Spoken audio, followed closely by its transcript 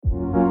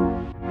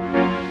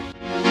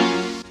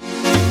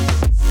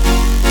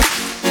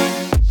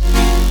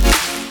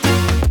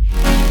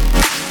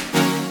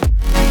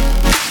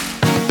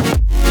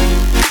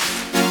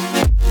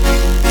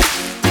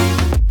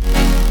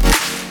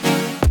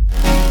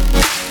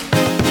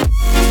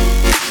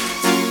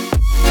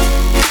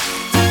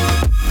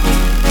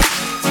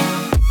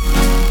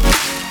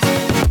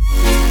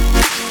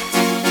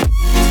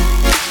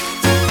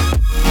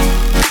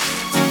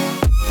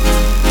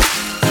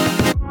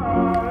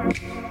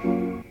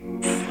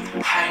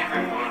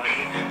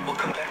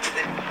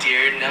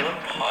Nella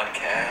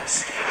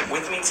podcast.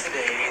 With me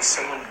today is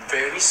someone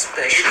very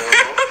special.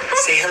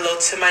 Say hello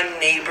to my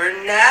neighbor,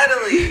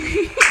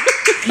 Nataly.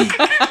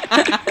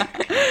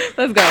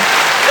 Let's go.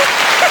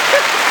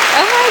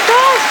 Oh my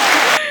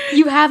gosh.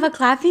 You have a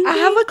clapping thing? I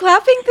have a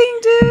clapping thing,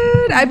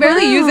 dude. I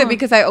barely use it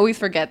because I always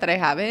forget that I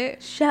have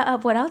it. Shut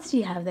up. What else do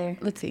you have there?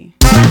 Let's see.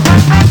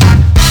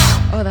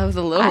 Oh, that was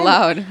a little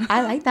loud.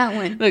 I like that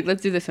one. Look,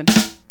 let's do this one.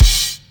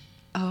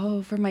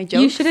 Oh, for my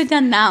jokes? You should have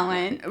done that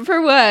one.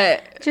 For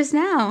what? Just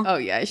now. Oh,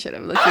 yeah, I should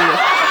have. Let's do this.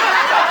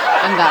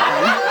 And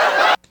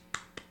that one.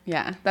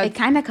 Yeah. It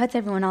kind of cuts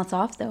everyone else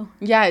off, though.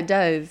 Yeah, it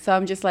does. So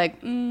I'm just like,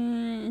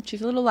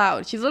 she's a little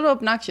loud. She's a little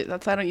obnoxious.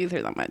 That's why I don't use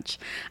her that much.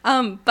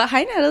 But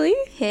hi, Nataly.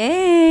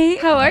 Hey.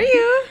 How are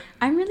you?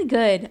 I'm really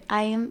good.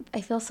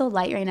 I feel so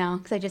light right now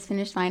because I just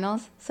finished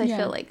finals. So I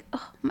feel like,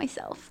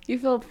 myself. You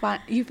feel fine.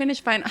 You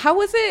finished fine. How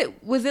was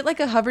it? Was it like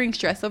a hovering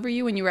stress over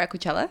you when you were at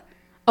Coachella?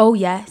 Oh,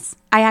 yes.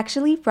 I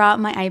actually brought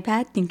my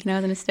iPad thinking I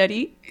was going to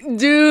study.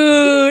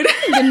 Dude.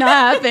 It did not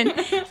happen. I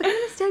was like, I'm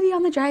going to study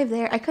on the drive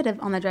there. I could have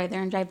on the drive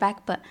there and drive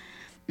back, but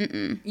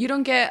You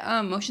don't get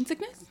motion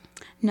sickness?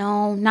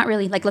 No, not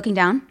really. Like looking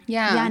down?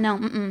 Yeah. Yeah,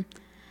 no.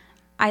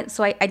 I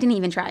didn't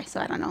even try, so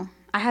I don't know.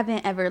 I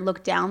haven't ever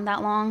looked down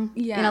that long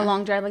in a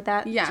long drive like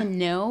that to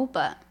know,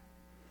 but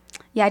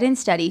yeah, I didn't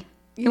study.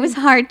 It was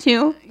hard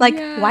too. Like,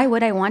 why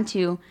would I want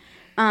to?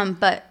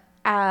 But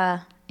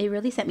it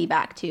really set me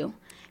back too.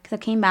 I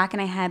came back and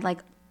I had like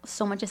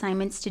so much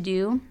assignments to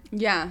do.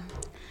 Yeah.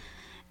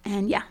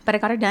 And yeah, but I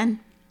got her done.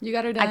 You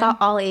got her done? I got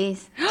all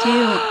A's too.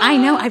 I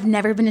know. I've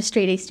never been a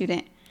straight A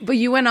student. But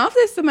you went off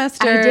this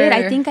semester. I did.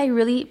 I think I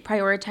really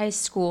prioritized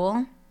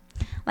school.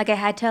 Like I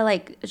had to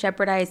like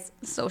jeopardize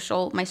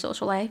my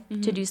social life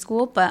to do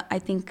school. But I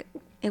think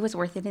it was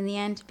worth it in the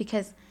end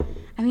because,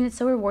 I mean, it's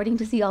so rewarding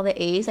to see all the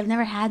A's. I've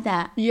never had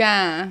that.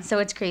 Yeah. So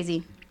it's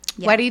crazy.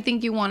 Yeah. Why do you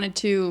think you wanted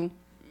to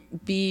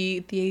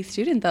be the A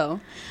student though,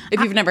 if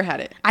you've never had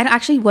it? I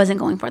actually wasn't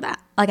going for that.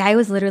 Like I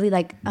was literally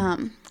like,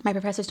 my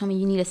professors told me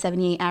you need a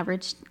 78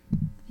 average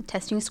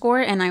testing score,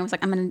 and I was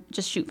like, I'm gonna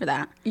just shoot for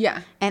that.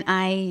 Yeah. And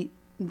I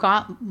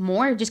got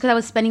more just because I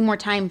was spending more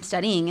time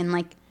studying, and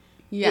like,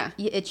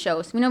 it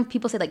shows. You know,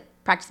 people say like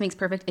practice makes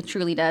perfect. It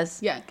truly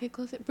does. Yeah. Get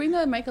closer. Bring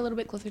the mic a little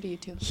bit closer to you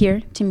too.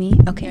 Here to me.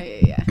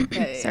 Okay.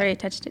 Yeah. Sorry, I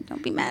touched it.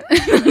 Don't be mad. No,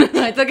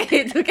 it's okay.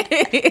 It's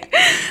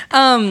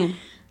okay.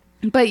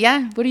 But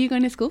yeah, what are you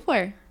going to school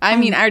for? I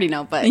mean, I already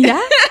know, but yeah.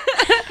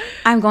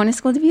 I'm going to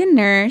school to be a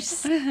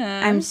nurse.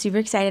 I'm super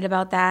excited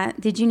about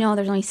that. Did you know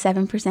there's only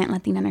 7%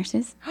 Latina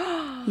nurses?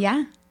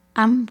 Yeah.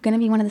 I'm going to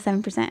be one of the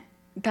 7%.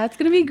 That's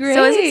going to be great.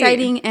 So it's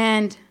exciting,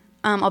 and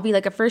I'll be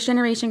like a first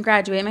generation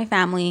graduate in my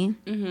family.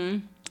 Mm-hmm.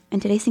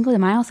 And today's Cinco de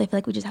Mayo, so I feel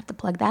like we just have to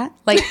plug that.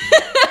 Like,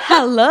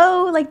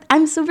 hello. Like,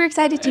 I'm super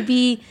excited to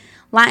be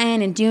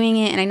Latin and doing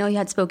it, and I know you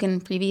had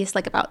spoken previous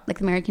like about like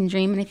the American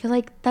dream, and I feel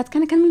like that's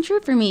kind of coming true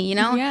for me, you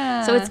know?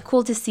 Yeah. So it's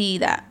cool to see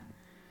that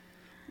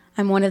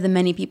I'm one of the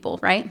many people,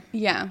 right?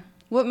 Yeah.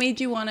 What made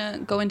you want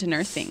to go into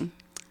nursing?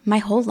 My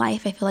whole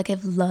life, I feel like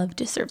I've loved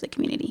to serve the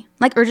community,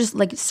 like, or just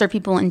like serve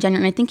people in general.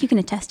 And I think you can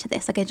attest to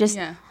this. Like,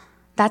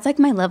 that's like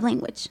my love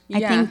language. I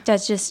think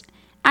that's just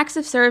acts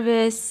of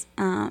service,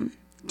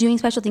 doing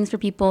special things for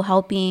people,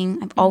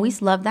 helping. I've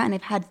always loved that,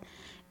 and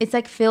it's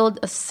like filled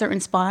a certain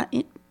spot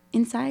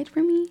inside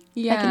for me.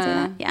 Yeah. I can say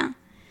that. Yeah.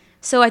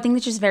 So I think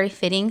it's just very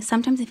fitting.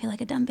 Sometimes I feel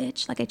like a dumb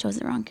bitch, like I chose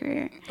the wrong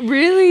career.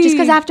 Really? Just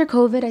because after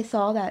COVID, I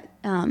saw that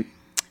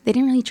they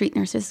didn't really treat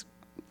nurses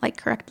like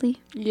correctly.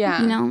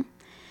 Yeah. You know?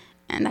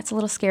 And that's a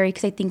little scary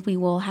because I think we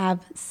will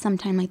have some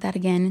time like that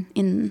again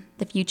in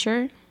the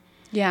future.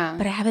 Yeah.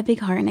 But I have a big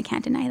heart and I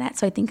can't deny that.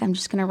 So I think I'm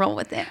just going to roll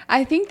with it.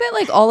 I think that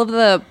like all of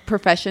the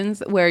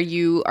professions where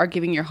you are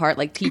giving your heart,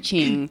 like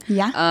teaching,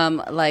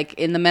 like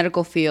in the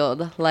medical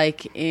field,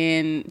 like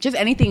in just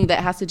anything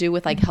that has to do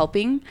with like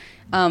helping,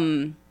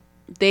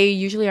 they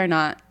usually are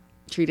not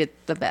treated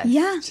the best.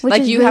 Yeah.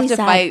 Like you really have to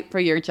sad. fight for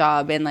your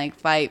job and like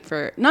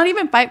not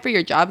even fight for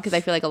your job, because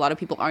I feel like a lot of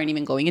people aren't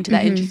even going into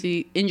that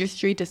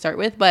industry to start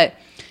with, but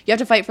you have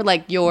to fight for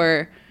like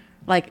your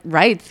like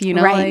rights, you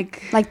know,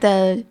 like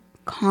the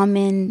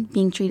common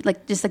being treated,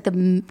 like just like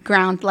the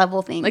ground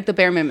level thing, like the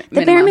bare minimum.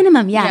 The bare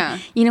minimum, yeah.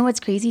 You know what's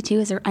crazy too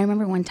is I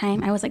remember one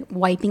time I was like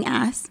wiping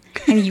ass,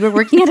 and you were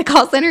working at a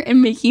call center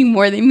and making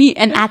more than me,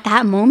 and at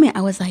that moment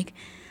I was like,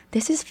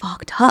 this is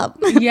fucked up.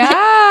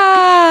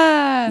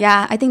 Yeah.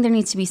 Yeah, I think there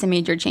needs to be some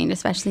major change,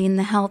 especially in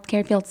the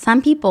healthcare field.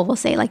 Some people will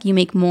say like you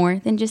make more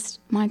than just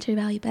monetary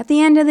value, but at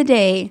the end of the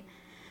day,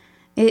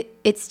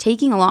 it's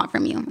taking a lot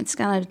from you. It's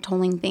kind of a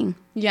tolling thing.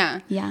 Yeah.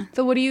 Yeah.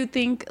 So what do you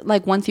think,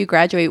 like, once you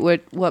graduate,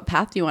 what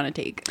path do you want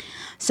to take?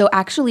 So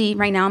actually,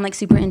 right now I'm like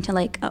super into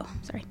like,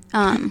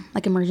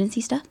 like emergency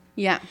stuff.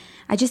 Yeah.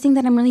 I just think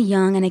that I'm really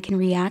young and I can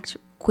react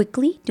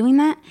quickly doing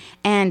that.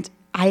 And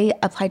I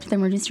applied for the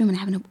emergency room and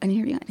I have an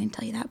interview. I didn't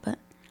tell you that, but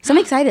so I'm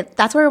excited.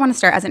 That's where I want to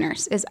start as a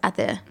nurse, is at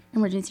the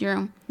emergency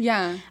room.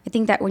 Yeah. I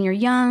think that when you're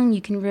young,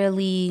 you can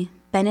really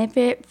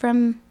benefit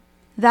from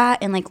that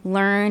and like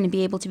learn and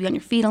be able to be on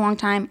your feet a long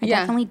time. I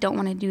definitely don't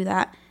want to do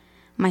that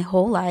my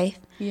whole life.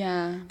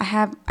 Yeah.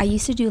 I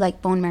used to do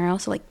like bone marrow,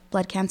 so like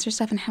blood cancer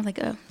stuff, and have like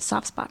a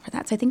soft spot for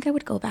that. So I think I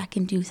would go back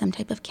and do some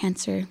type of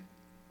cancer,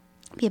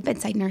 be a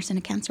bedside nurse in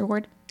a cancer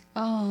ward.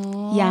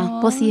 Oh.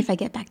 Yeah, we'll see if I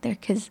get back there,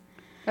 because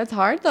that's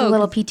hard though. A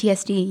little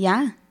PTSD.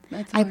 Yeah.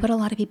 That's hard. I put a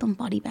lot of people in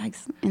body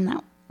bags in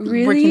that.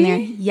 Really? Working there.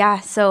 Yeah.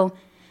 So,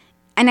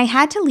 and I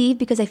had to leave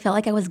because I felt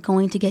like I was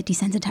going to get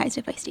desensitized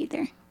if I stayed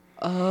there.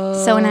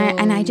 Oh. So,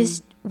 and I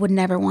just would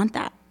never want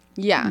that.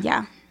 Yeah.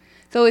 Yeah.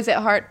 So is it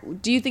hard?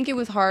 Do you think it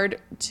was hard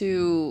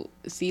to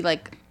see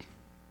like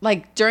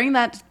during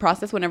that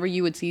process, whenever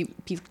you would see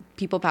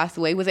people pass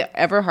away, was it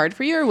ever hard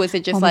for you, or was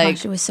it just like? Oh my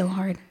gosh, it was so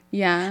hard.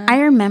 Yeah. I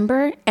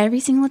remember every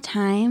single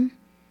time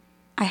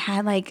I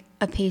had like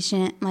a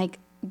patient like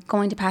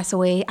going to pass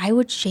away, I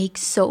would shake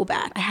so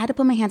bad. I had to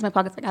put my hands in my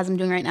pockets, like as I'm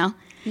doing right now.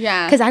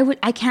 Yeah. Because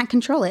I can't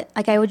control it.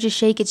 Like I would just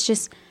shake. It's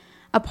just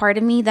a part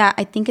of me that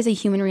I think is a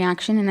human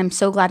reaction, and I'm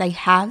so glad I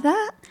have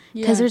that,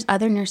 because there's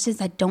other nurses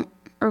that don't,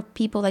 or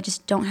people that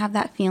just don't have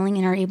that feeling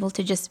and are able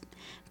to just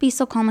be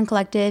so calm and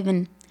collective,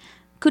 and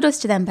kudos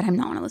to them, but I'm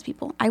not one of those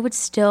people. I would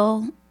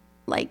still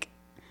like,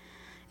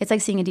 it's like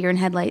seeing a deer in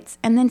headlights,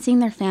 and then seeing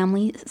their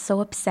family so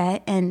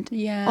upset, and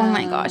oh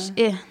my gosh.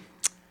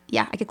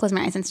 Yeah, I could close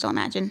my eyes and still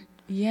imagine.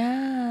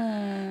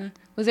 Yeah.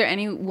 Was there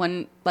any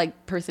one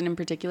like person in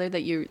particular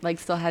that you like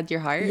still had your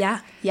heart?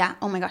 Yeah.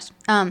 Oh my gosh.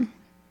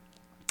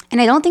 And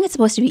I don't think it's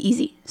supposed to be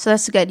easy, so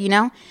that's good, you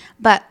know?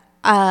 But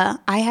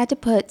I had to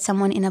put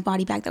someone in a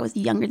body bag that was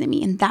younger than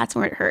me, and that's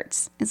where it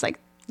hurts. It's like,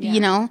 you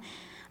know?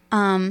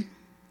 I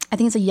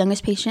think it's the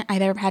youngest patient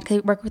I've ever had, because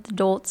I work with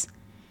adults.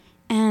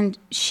 And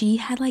she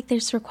had like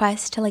this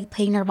request to like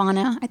play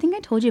Nirvana. I think I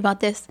told you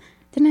about this.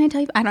 Didn't I tell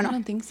you? I don't know. I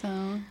don't think so.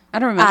 I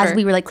don't remember. As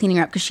we were like cleaning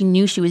her up, because she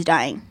knew she was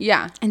dying.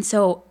 Yeah. And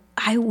so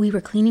we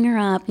were cleaning her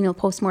up, you know,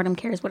 postmortem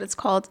care is what it's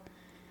called.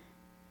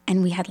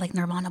 And we had like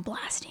Nirvana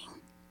blasting.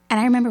 And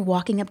I remember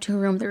walking up to her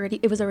room,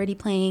 it was already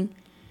playing,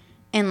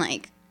 and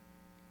like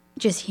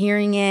just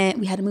hearing it.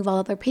 We had to move all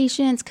of our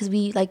patients because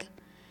we like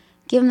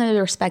give them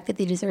the respect that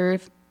they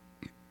deserve.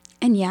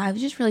 And yeah, it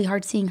was just really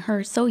hard seeing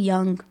her so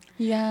young.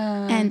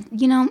 Yeah. And,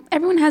 you know,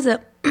 everyone has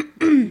a,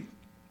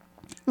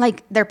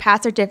 like their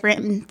paths are different.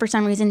 And for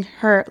some reason,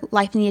 her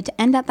life needed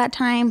to end at that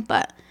time.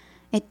 But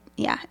it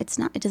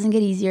doesn't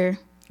get easier,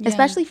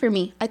 especially for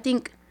me. I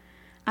think,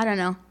 I don't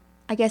know.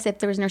 I guess if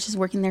there was nurses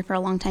working there for a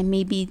long time,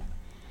 maybe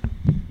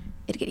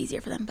it'd get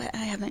easier for them. But I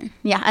haven't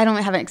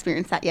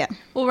experienced that yet.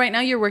 Well, right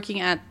now you're working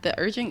at the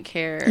urgent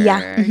care.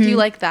 Yeah. Mm-hmm. Do you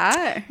like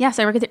that? Yeah.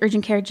 So I work at the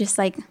urgent care just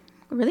like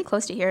really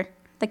close to here.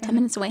 Like 10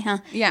 minutes away, huh?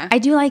 Yeah. I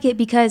do like it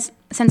because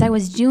since I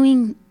was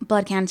doing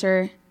blood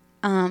cancer,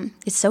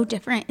 it's so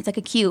different. It's like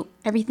acute.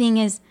 Everything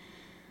is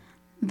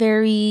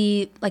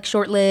very like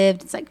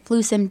short-lived. It's like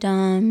flu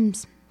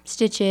symptoms,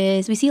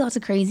 stitches. We see lots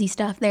of crazy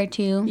stuff there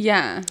too.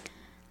 Yeah.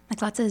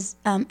 Like lots of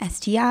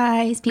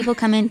STIs. People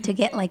come in to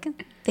get like,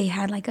 they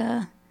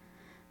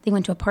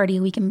went to a party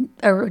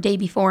a day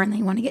before and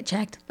they want to get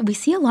checked. We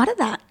see a lot of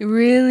that.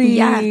 Really?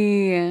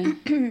 Yeah.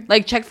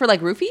 Like check for like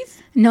roofies?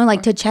 No,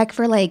 like to check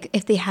for like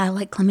if they have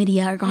like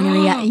chlamydia or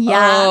gonorrhea. Yeah.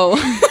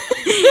 Oh.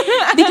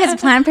 Because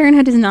Planned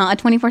Parenthood is not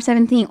a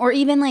 24/7 thing, or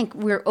even like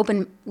we're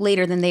open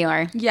later than they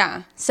are.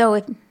 Yeah. So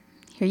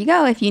here you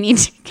go if you need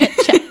to get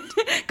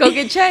checked. Go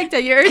get checked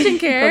at your urgent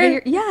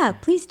care. Yeah,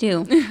 please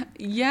do.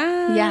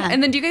 Yeah. Yeah.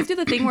 And then do you guys do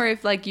the thing where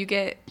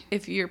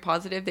if you're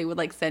positive, they would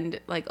like send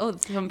like, oh,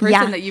 some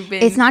person that you've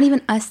been. It's not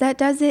even us that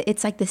does it.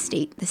 It's like the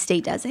state. The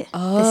state does it.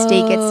 Oh. The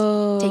state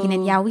gets taken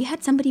in. Yeah, we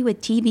had somebody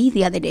with TB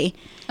the other day.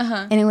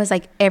 Uh-huh. And it was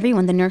like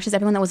everyone, the nurses,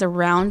 everyone that was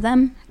around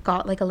them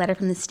got like a letter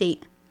from the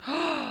state.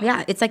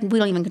 Yeah, it's like we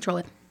don't even control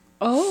it.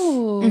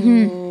 Oh.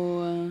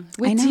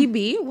 Mm-hmm. With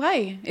TB?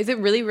 Why? Is it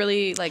really,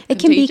 really like contagious? It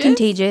can be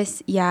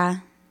contagious, yeah.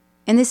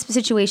 In this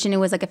situation, it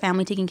was like a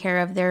family taking care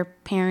of their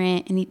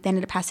parent, and he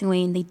ended up passing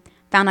away, and they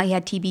found out he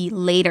had TB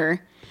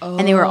later. Oh.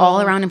 And they were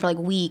all around him for like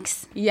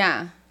weeks.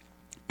 Yeah.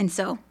 And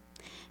so,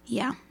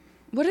 yeah.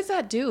 What does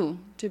that do?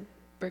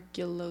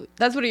 Tuberculosis?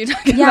 That's what you're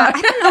talking about. Yeah,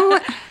 I don't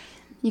know.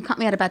 You caught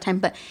me at a bad time,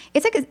 but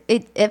it's like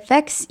it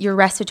affects your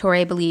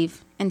respiratory, I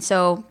believe. And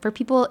so for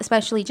people,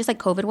 especially just like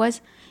COVID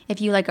was,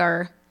 if you like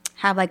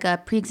have like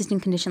a pre-existing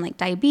condition like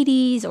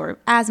diabetes or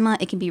asthma,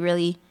 it can be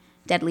really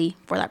deadly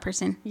for that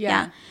person.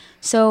 Yeah.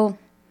 So,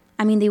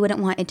 I mean, they wouldn't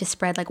want it to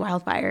spread like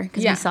wildfire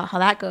because we saw how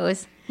that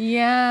goes.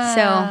 Yeah.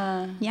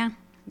 So, yeah.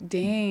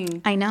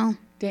 Dang. I know.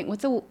 Dang.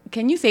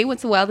 Can you say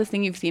what's the wildest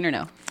thing you've seen or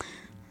no?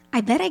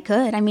 I bet I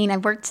could. I mean,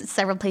 I've worked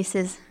several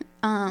places.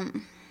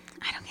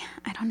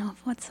 I don't know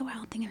what's the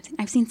wild thing I've seen.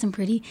 I've seen some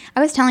pretty. I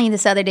was telling you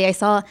this other day.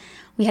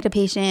 We had a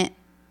patient.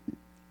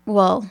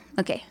 Well,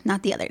 okay,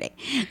 not the other day.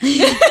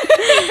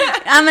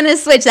 I'm gonna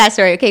switch that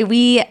story.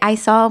 Okay, I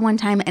saw one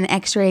time an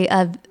X-ray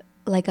of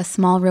like a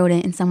small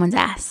rodent in someone's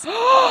ass.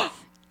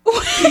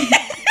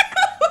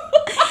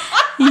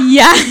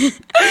 Yeah,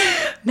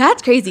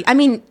 that's crazy. I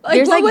mean,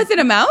 was it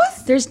a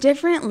mouse? There's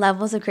different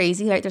levels of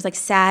crazy. Right? There's like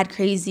sad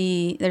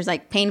crazy. There's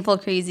like painful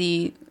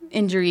crazy,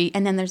 injury,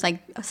 and then there's like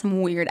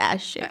some weird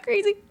ass shit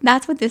crazy.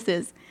 That's what this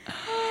is.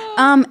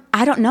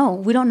 I don't know.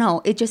 We don't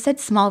know. It just said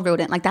small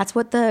rodent. Like, that's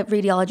what the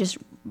radiologist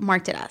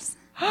marked it as.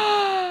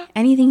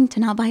 Anything to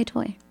not buy a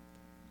toy.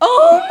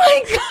 Oh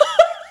my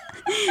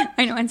God.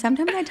 I know. And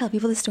sometimes I tell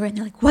people the story and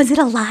they're like, was it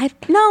alive?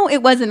 No,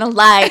 it wasn't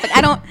alive. Like,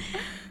 I don't,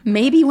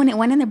 maybe when it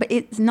went in there, but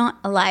it's not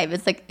alive.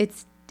 It's like,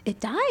 it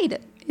died.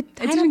 It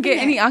didn't get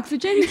any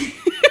oxygen?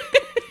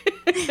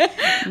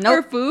 Nope.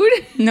 Or food?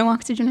 No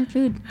oxygen or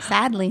food,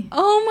 sadly.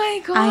 Oh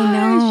my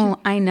gosh.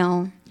 I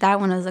know. That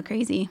one was a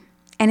crazy.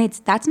 And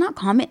that's not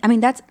common. I mean,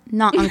 that's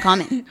not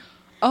uncommon.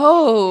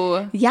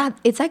 Oh. Yeah,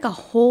 it's like a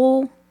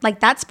whole, like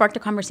that sparked a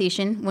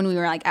conversation when we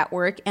were like at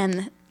work,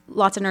 and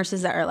lots of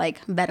nurses that are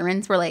like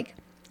veterans were like,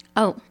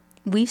 oh,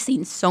 we've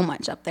seen so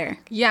much up there.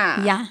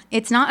 Yeah. Yeah,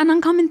 it's not an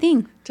uncommon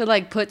thing. To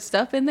like put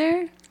stuff in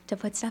there? To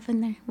put stuff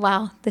in there.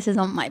 Wow, this is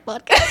on my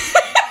podcast.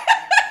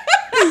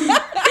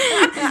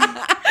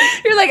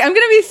 You're like, I'm going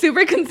to be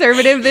super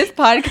conservative this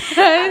podcast.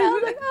 I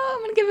was like, oh,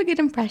 I'm going to give a good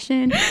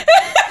impression.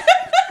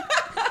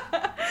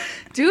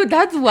 Dude,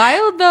 that's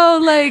wild though.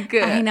 Like,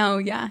 I know,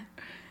 yeah.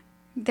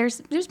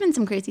 There's been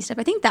some crazy stuff.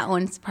 I think that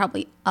one's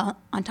probably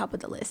on top of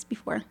the list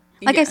before.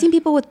 Like, yeah. I've seen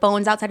people with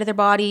bones outside of their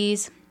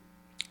bodies.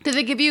 Does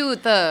it give you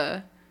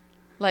the,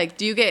 like,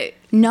 do you get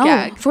No,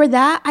 gagged? For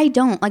that, I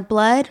don't. Like,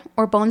 blood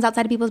or bones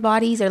outside of people's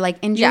bodies or, like,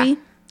 injury, Yeah.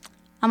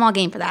 I'm all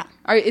game for that.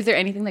 Is there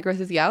anything that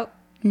grosses you out?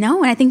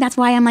 No, and I think that's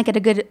why I'm, like, at a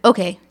good...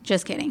 Okay,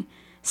 just kidding.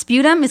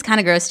 Sputum is kind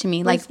of gross to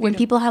me. Like, when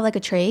people have, like, a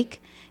trach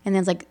and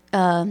there's, like,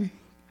 or,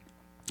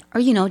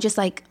 you know, just,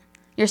 like,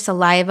 your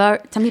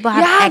saliva. Some people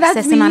have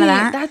excess amount of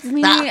that. That's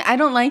me. I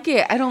don't like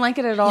it. I don't like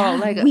it at all. Yeah,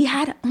 like, we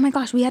had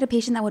a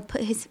patient that would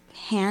put his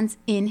hands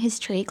in his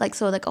trach, like,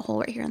 so, like, a hole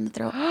right here in the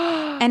throat,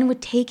 and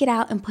would take it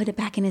out and put it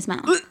back in his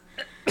mouth.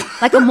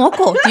 Like a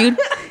moco, dude.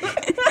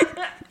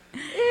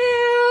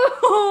 Ew.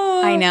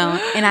 I know.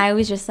 And I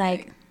was just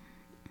like,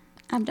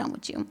 I'm done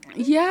with you.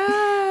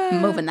 Yeah.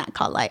 Moving that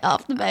call light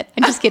off the bed.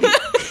 I'm just kidding.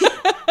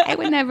 I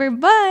would never,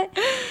 but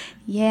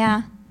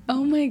yeah.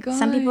 Oh my god.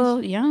 Some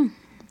people, yeah.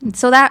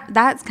 So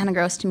that's kind of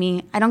gross to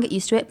me. I don't get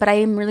used to it, but I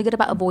am really good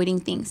about avoiding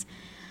things.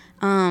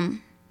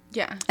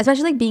 Yeah.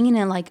 Especially like being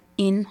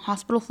in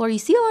hospital floor, you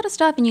see a lot of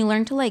stuff and you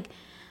learn to like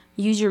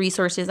use your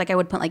resources. Like I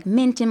would put like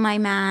mint in my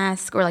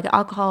mask or like an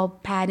alcohol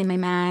pad in my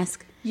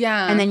mask.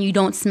 Yeah. And then you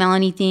don't smell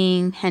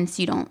anything, hence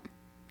you don't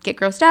get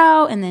grossed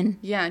out. And then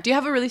yeah. Do you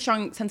have a really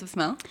strong sense of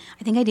smell?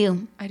 I think I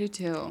do. I do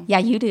too. Yeah,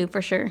 you do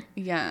for sure.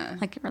 Yeah.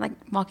 Like we're like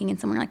walking in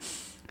somewhere like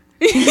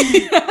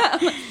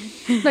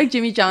like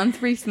Jimmy John's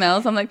free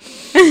smells. I'm like,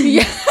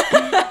 yeah.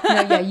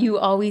 No, yeah, you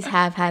always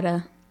have had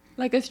a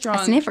strong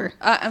sniffer.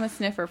 I'm a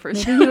sniffer for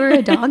Maybe sure. you were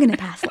a dog in a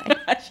past life.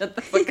 Shut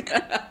the fuck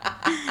up.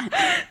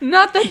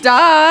 Not the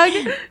dog.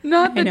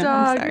 Not the I know,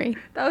 dog. I'm sorry.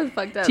 That was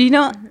fucked up. Do you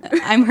know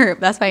I'm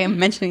hurt? That's why I'm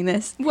mentioning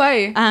this.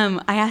 Why?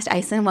 I asked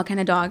Iceland what kind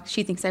of dog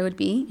she thinks I would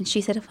be, and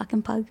she said a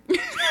fucking pug.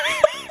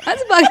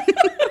 That's fucked.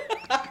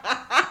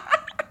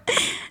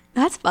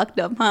 That's fucked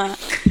up, huh?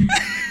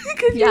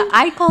 Yeah,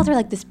 I called her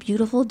like this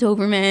beautiful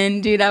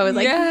Doberman, dude. I was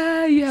like,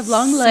 yeah, you have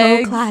long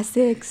legs. So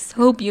classic,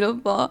 so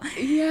beautiful.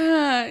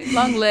 Yeah,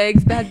 long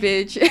legs, bad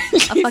bitch. A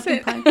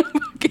fucking pug.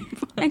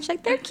 And she's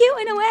like, they're cute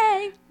in a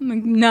way. I'm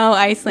like, no,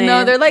 Iceland.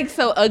 No, they're like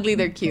so ugly,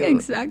 they're cute.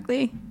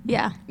 Exactly.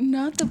 Yeah.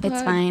 Not the pug.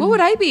 It's fine. What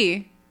would I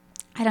be?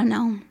 I don't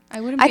know.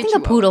 I wouldn't be I think a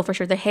poodle for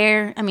sure. The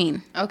hair, I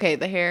mean. Okay,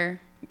 the hair.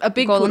 A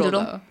big golden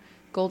poodle, doodle. though.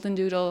 Golden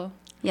doodle.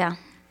 Yeah.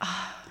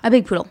 A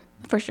big poodle,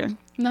 for sure.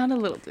 Not a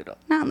little doodle.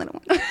 Not a little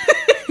one.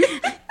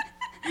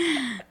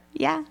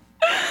 Yeah.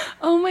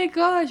 Oh my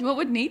gosh, what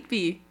would Nate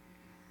be?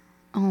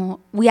 Oh,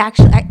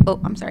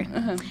 I'm sorry.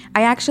 Uh-huh.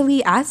 I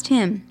actually asked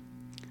him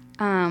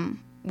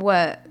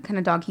what kind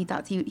of dog he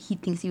thought he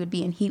thinks he would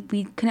be, and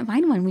we couldn't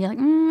find one. We were like,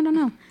 I don't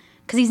know.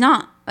 Because he's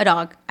not a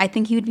dog. I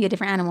think he would be a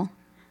different animal.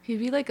 He'd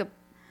be like a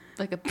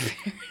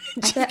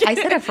I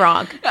said a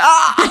frog.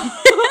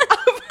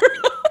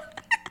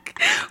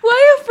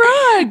 Why a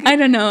frog? I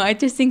don't know. I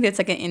just think that's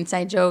like an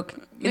inside joke.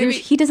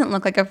 He doesn't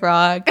look like a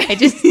frog.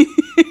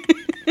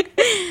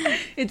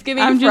 It's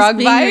giving frog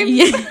vibes.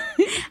 Yeah.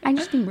 I'm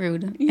just being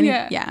rude. And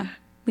yeah.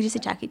 We just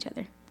attack each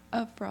other.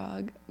 A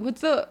frog.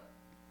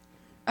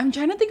 I'm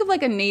trying to think of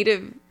like a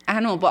native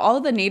animal, but all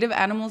of the native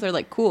animals are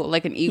like cool,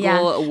 like an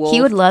eagle, a wolf.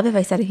 He would love if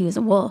I said he was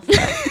a wolf.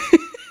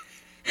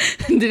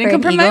 Didn't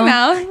come from my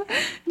mouth.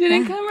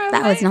 Didn't come from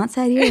that was not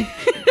said here.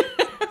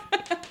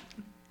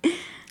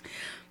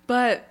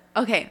 But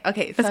okay.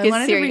 So I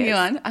wanted to bring you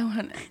on.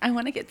 I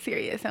want to get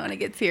serious.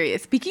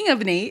 Speaking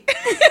of Nate,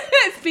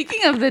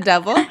 speaking of the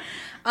devil,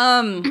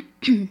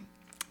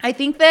 I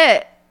think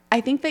that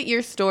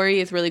your story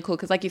is really cool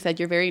because, like you said,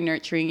 you're very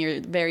nurturing.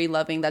 You're very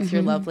loving. That's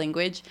your love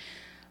language.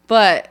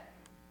 But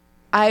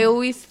I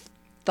always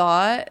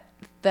thought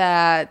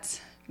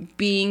that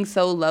being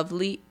so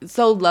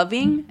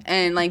loving,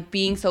 and like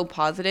being so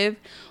positive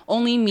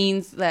only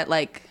means that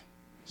like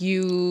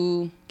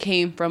you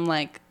came from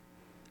like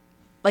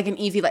an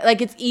easy life.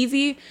 Like it's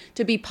easy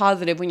to be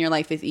positive when your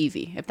life is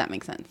easy, if that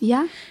makes sense.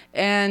 Yeah.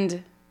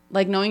 And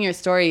like knowing your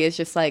story is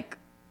just like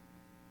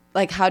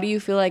how do you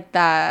feel like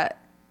that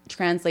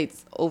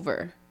translates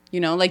over You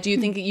know, like, do you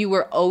think you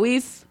were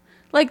always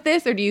like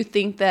this, or do you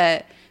think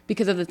that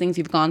because of the things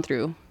you've gone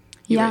through,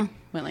 went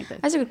like this?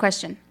 That's a good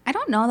question. I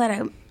don't know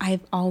that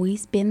I've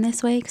always been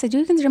this way, because I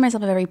do consider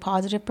myself a very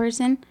positive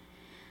person.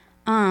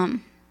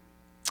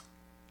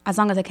 As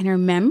long as I can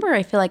remember,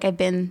 I feel like I've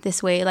been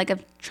this way, like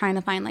of trying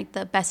to find like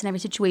the best in every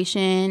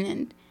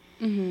situation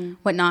and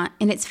whatnot.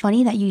 And it's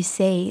funny that you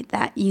say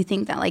that you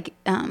think that like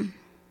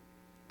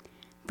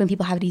when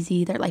people have it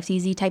easy, their life's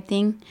easy type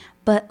thing.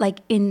 But like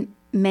in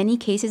many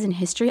cases in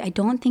history, I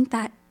don't think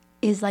that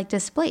is like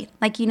displayed.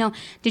 Like, you know,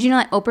 did you know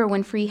that Oprah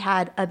Winfrey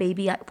had a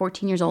baby at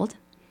 14 years old?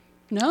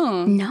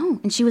 No.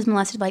 And she was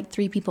molested by like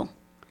 3 people.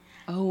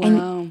 Oh, wow.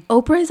 And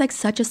Oprah is like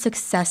such a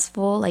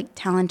successful, like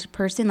talented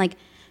person. Like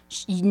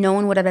no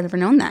one would have ever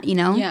known that, you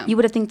know? Yeah. You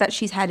would have think that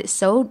she's had it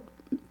so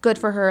good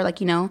for her, like,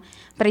 you know?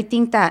 But I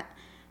think that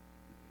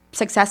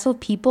successful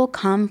people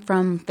come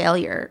from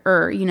failure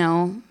or, you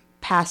know,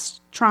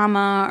 past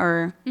trauma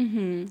or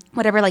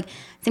whatever. Like,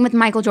 same with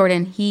Michael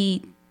Jordan.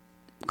 He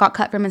got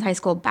cut from his high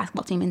school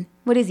basketball team. And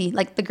what is he?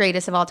 Like the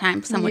greatest of all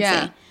time, some would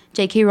say.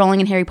 J.K.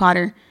 Rowling in Harry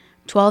Potter,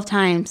 12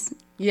 times.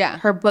 Yeah.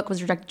 Her book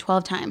was rejected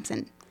 12 times.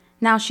 And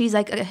now she's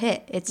like a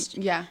hit.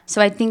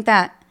 So I think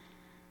that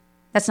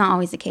that's not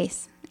always the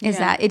case.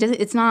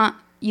 It's not,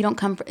 you don't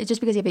come from,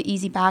 just because you have an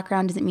easy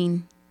background doesn't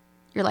mean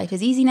your life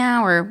is easy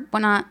now or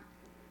whatnot.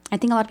 I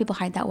think a lot of people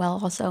hide that well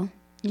also.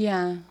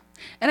 Yeah.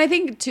 And I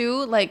think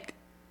too, like,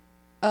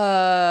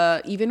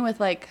 even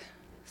with like,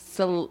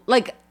 so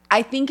like,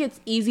 I think it's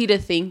easy to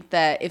think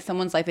that if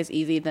someone's life is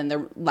easy, then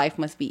their life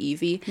must be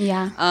easy.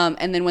 Yeah.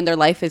 And then when their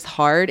life is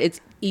hard,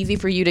 it's easy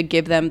for you to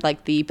give them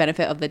like the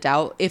benefit of the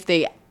doubt if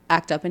they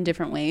act up in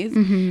different ways.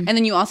 And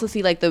then you also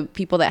see like the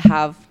people that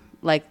have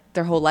like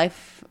their whole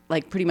life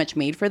like pretty much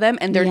made for them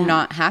and they're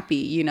not happy,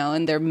 you know,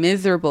 and they're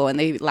miserable and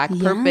they lack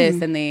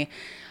purpose and they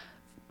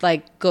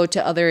like go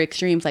to other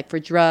extremes like for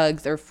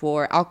drugs or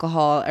for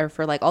alcohol or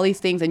for like all these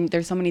things. And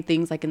there's so many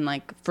things like in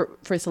like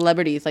for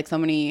celebrities, like so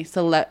many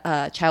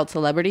child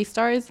celebrity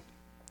stars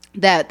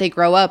that they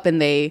grow up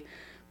and they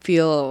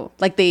feel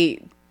like they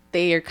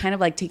are kind of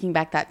like taking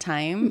back that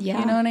time. You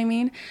know what I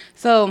mean?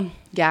 So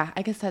yeah,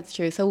 I guess that's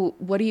true. So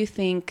what do you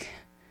think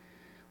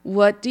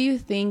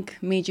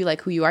made you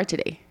like who you are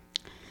today?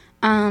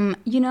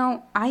 You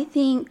know, I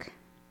think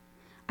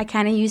I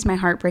kind of used my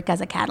heartbreak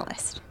as a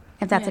catalyst,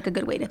 if that's like a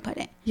good way to put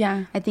it.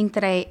 Yeah. I think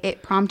that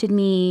it prompted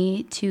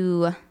me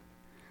to,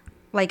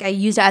 like, I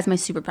used it as my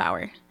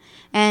superpower.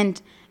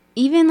 And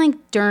even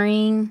like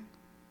during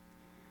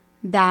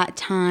that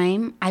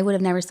time, I would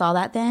have never saw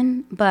that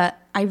then, but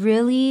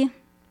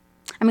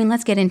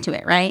let's get into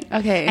it, right?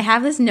 Okay. I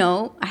have this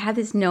note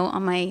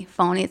on my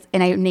phone,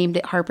 and I named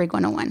it Heartbreak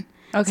 101.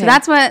 Okay. So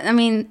that's what,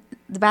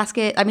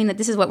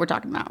 this is what we're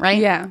talking about, right?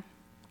 Yeah.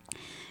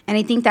 And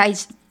I think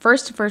that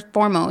first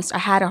foremost, I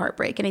had a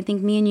heartbreak. And I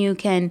think me and you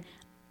can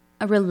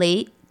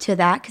relate to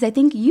that because I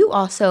think you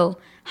also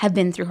have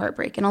been through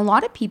heartbreak. And a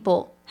lot of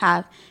people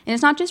have. And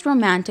it's not just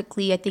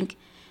romantically. I think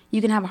you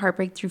can have a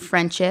heartbreak through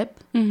friendship.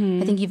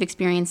 I think you've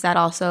experienced that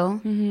also.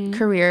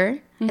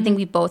 Career. I think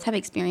we both have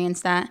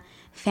experienced that.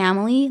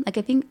 Family. Like,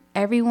 I think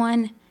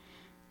everyone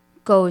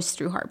goes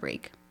through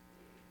heartbreak.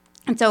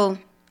 And so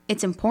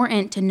it's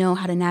important to know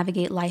how to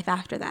navigate life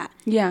after that.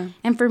 Yeah.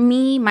 And for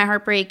me, my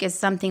heartbreak is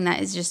something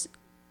that is just,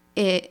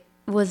 it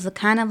was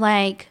kind of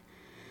like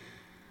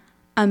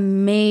a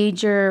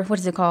major, what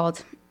is it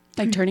called?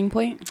 Like turning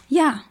point?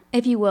 Yeah,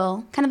 if you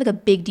will. Kind of like a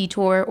big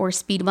detour or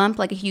speed bump,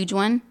 like a huge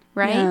one,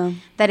 right? Yeah.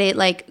 That it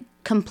like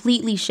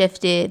completely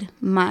shifted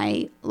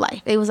my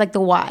life. It was like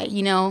the why,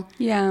 you know?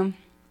 Yeah.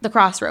 The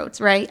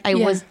crossroads, right? I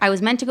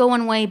was meant to go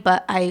one way,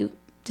 but I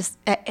just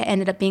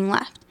ended up being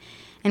left.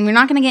 And we're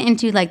not going to get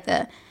into like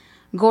the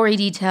gory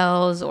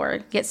details or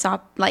get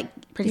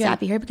pretty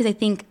sappy here because I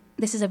think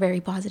this is a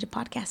very positive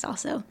podcast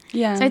also.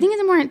 Yeah. So I think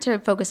it's important to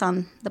focus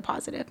on the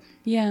positive.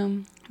 Yeah.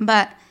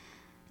 But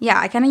yeah,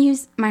 I kind of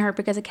used my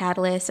heartbreak as a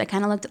catalyst. I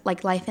kind of looked at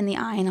like life in the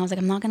eye and I was like,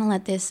 I'm not going to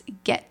let this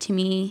get to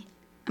me.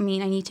 I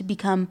mean, I need to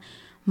become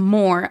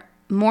more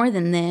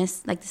than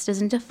this. Like, this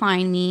doesn't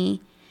define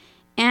me.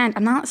 And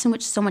I'm not so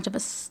much of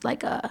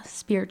a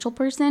spiritual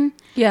person.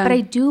 Yeah. But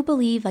I do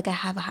believe like I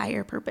have a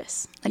higher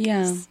purpose. Like,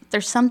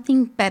 there's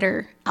something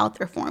better out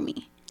there for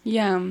me.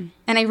 Yeah. And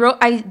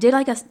I did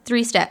like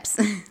 3 steps.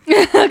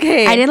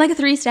 Okay. I did like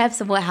 3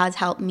 steps of what has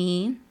helped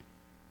me.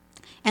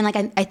 And like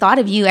I thought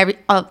of you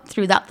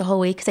throughout the whole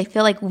week because I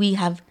feel like we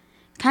have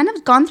kind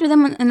of gone through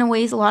them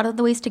a lot of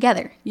the ways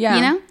together. Yeah.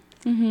 You know?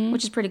 Mm-hmm.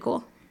 Which is pretty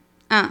cool.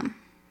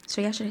 So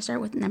yeah, should I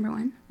start with number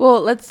 1?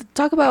 Well, let's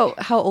talk about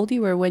how old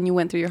you were when you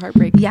went through your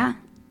heartbreak. Yeah.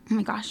 Oh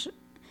my gosh.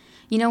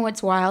 You know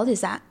what's wild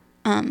is that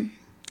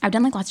I've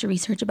done like lots of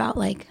research about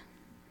like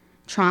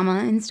trauma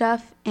and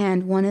stuff,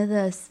 and one of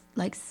the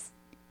like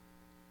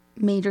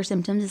major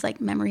symptoms is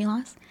like memory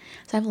loss.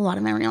 So I have a lot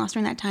of memory loss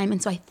during that time,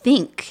 and so I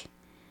think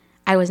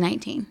I was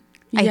 19.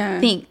 Yeah. I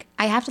think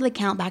I have to like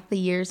count back the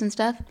years and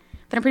stuff,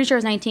 but I'm pretty sure I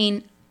was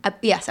 19.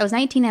 Yes, I was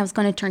 19. I was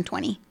going to turn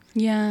 20.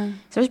 Yeah.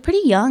 So I was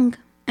pretty young.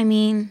 I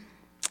mean,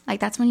 Like,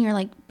 that's when you're,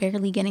 like,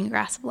 barely getting a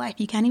grasp of life.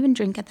 You can't even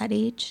drink at that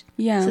age.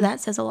 Yeah. So that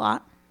says a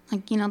lot.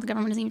 Like, you know, the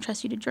government doesn't even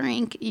trust you to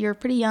drink. You're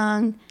pretty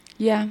young.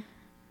 Yeah.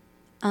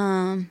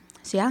 So,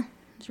 yeah,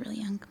 I was really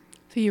young.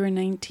 So you were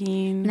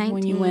 19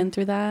 when you went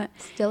through that?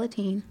 Still a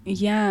teen.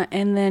 Yeah.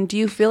 And then do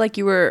you feel like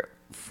you were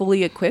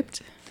fully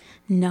equipped?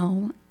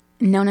 No.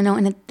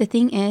 And the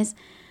thing is,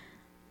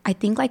 I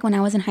think, like, when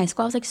I was in high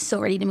school, I was, like,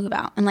 so ready to move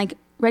out. And, like,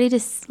 ready to,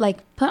 like,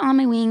 put on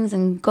my wings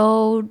and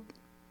go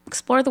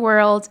explore the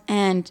world.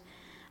 And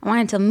I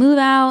wanted to move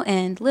out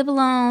and live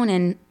alone.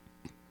 And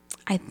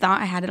I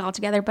thought I had it all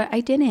together, but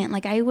I didn't.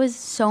 Like, I was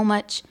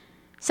such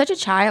a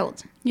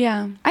child.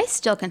 Yeah. I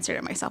still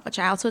consider myself a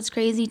child. So it's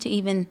crazy to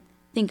even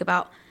think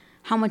about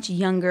how much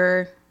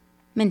younger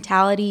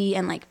mentality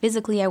and, like,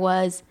 physically I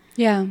was.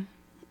 Yeah.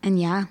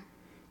 And yeah.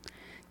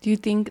 Do you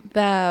think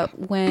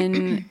that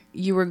when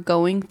you were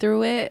going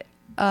through it,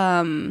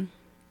 because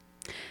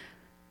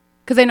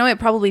I know it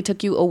probably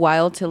took you a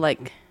while to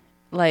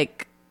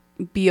like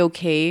be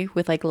okay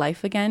with, like,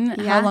 life again.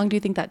 Yeah. How long do you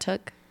think that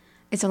took?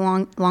 It's a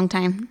long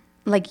time,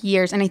 like,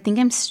 years. And I think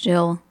I'm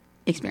still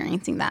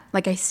experiencing that.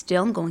 Like, I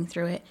still am going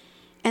through it.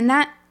 And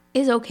that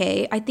is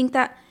okay. I think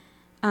that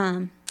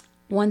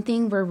one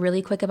thing we're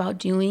really quick about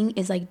doing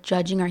is, like,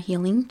 judging our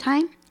healing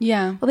time.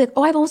 Yeah. We'll be like,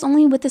 oh, I was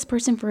only with this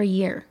person for a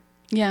year.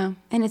 Yeah.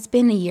 And it's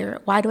been a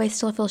year. Why do I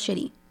still feel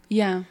shitty?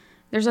 Yeah.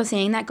 There's a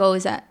saying that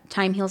goes that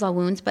time heals all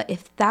wounds. But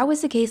if that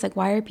was the case, like,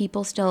 why are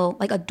people still,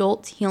 like,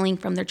 adults healing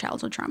from their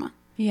childhood trauma?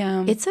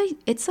 Yeah. It's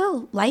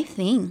a life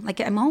thing.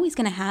 Like, I'm always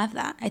going to have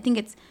that. I think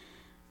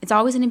it's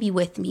always going to be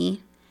with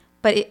me.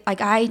 But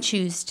I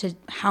choose to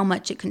how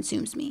much it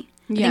consumes me.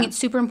 I think it's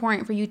super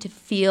important for you to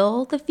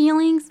feel the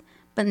feelings,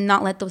 but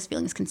not let those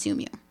feelings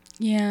consume you.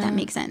 Yeah. That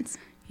makes sense.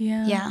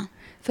 Yeah. Yeah.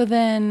 So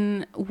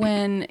then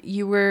when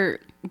you were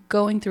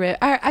going through it,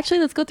 actually,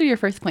 let's go through your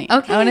first point.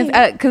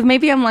 Okay. Because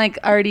maybe I'm, like,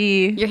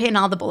 already... You're hitting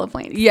all the bullet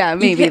points. Yeah,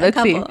 maybe.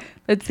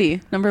 Let's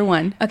see. Number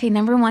 1. Okay,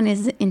 number 1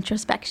 is the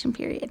introspection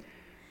period.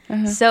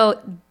 So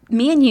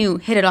me and you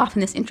hit it off in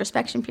this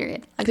introspection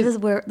period. Like,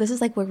 this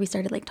is like where we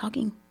started, like,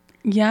 talking.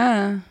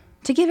 Yeah.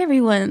 To give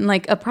everyone,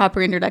 like, a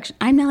proper introduction,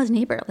 I'm Nella's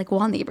neighbor, like,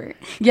 wall neighbor.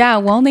 Yeah,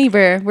 wall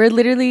neighbor. We're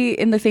literally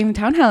in the same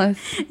townhouse.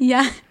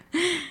 Yeah.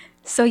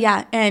 So,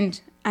 yeah, and,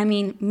 I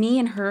mean, me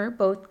and her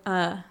both,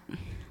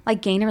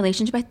 like, gained a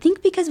relationship, I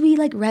think because we,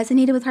 like,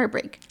 resonated with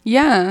Heartbreak.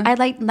 Yeah. I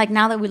like,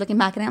 now that we're looking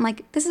back at it, I'm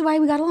like, this is why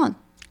we got along.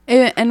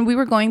 And we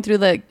were going through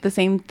the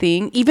same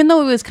thing, even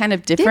though it was kind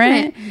of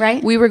different,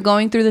 right? We were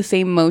going through the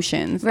same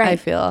motions, right. I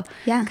feel.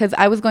 Yeah. Because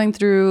I was going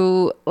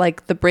through,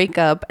 like, the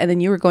breakup, and then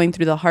you were going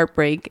through the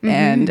heartbreak. Mm-hmm.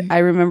 And I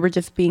remember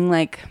just being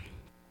like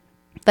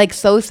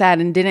so sad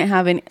and didn't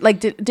have any, like,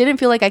 didn't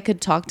feel like I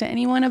could talk to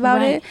anyone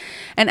about it.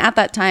 And at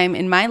that time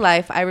in my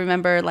life, I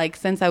remember, like,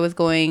 since I was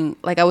going,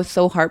 like, I was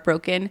so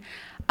heartbroken.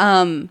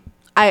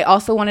 I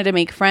also wanted to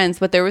make friends,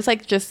 but there was,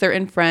 like, just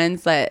certain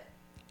friends that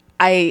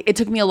it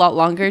took me a lot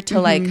longer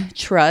to like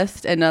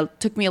trust, and it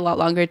took me a lot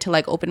longer to,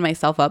 like, open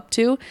myself up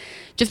to,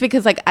 just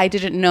because, like, I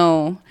didn't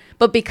know.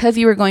 But because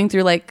you were going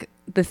through, like,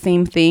 the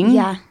same thing,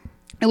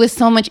 it was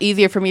so much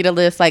easier for me to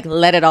just, like,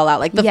 let it all out.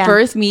 Like, the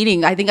first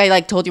meeting, I think I,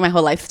 like, told you my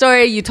whole life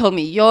story. You told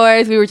me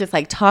yours. We were just,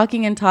 like,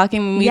 talking and talking.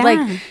 And we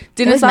like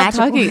didn't stop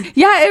talking.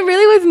 Yeah, it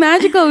really was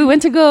magical. We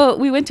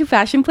went to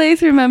Fashion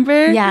Place,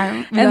 remember?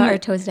 Yeah, we got our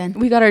toes done.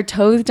 We got our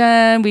toes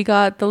done. We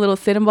got the little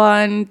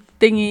Cinnabon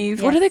thingies.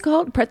 Yes. What are they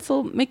called?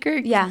 Pretzel maker?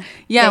 Yeah.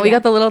 We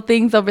got the little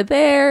things over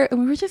there, and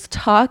we were just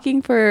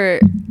talking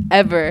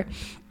forever.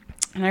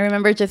 And I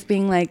remember just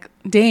being like,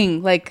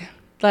 dang, like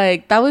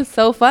that was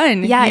so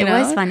fun. Yeah, it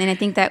was fun. And I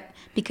think that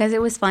because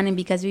it was fun and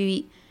because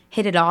we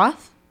hit it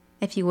off,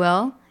 if you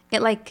will,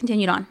 it, like,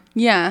 continued on.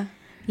 Yeah.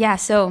 Yeah.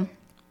 So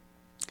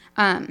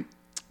in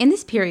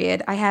this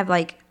period, I have,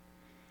 like,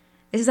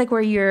 this is, like,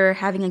 where you're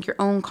having, like, your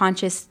own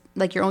conscious,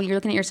 like, you're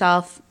looking at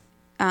yourself,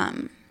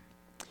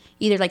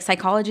 either, like,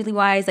 psychologically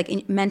wise, like,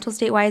 in mental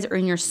state wise, or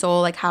in your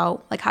soul, like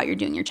how you're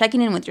doing. You're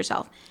checking in with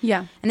yourself.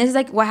 Yeah. And this is,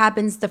 like, what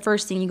happens the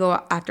first thing you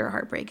go after a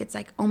heartbreak. It's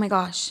like, oh my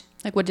gosh.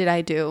 Like, what did I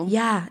do?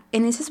 Yeah.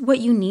 And this is what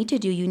you need to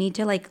do. You need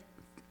to, like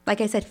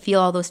I said, feel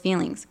all those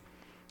feelings.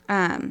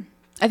 I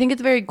think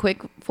it's very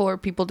quick for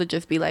people to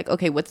just be like,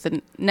 okay, what's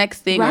the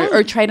next thing? Right.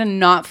 Or try to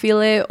not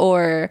feel it,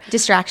 or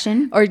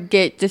distraction, or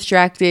get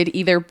distracted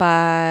either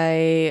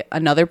by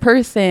another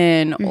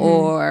person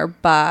or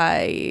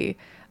by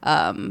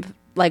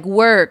like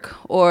work,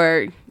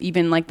 or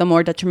even, like, the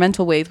more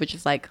detrimental ways, which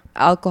is, like,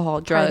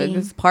 alcohol,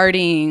 drugs,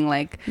 partying,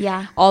 like,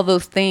 all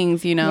those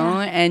things,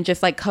 and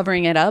just, like,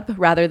 covering it up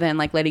rather than,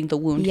 like, letting the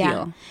wound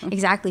heal.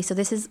 Exactly. So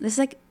this is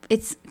like,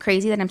 it's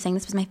crazy that I'm saying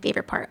this was my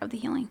favorite part of the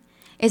healing,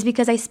 is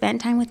because I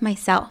spent time with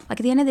myself. Like,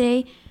 at the end of the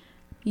day,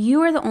 you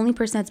are the only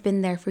person that's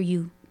been there for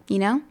you,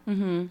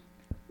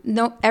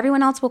 No,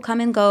 everyone else will come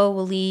and go,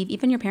 will leave,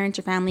 even your parents,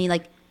 your family.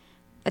 Like,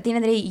 at the end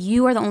of the day,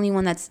 you are the only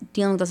one that's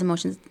dealing with those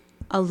emotions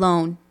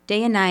alone,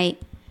 day and night.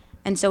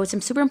 And so it's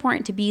super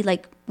important to be,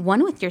 like,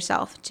 one with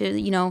yourself,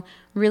 to,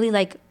 really,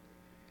 like,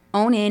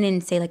 own in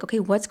and say, like, okay,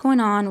 what's going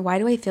on? Why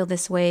do I feel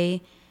this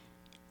way?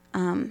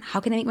 How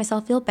can I make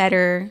myself feel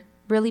better?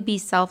 really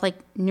be like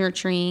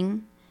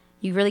nurturing.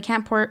 You really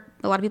can't pour.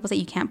 A lot of people say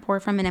you can't pour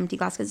from an empty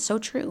glass because it's so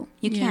true.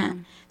 You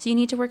can't. So you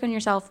need to work on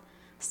yourself,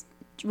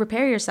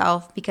 repair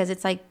yourself, because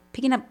it's like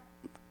picking up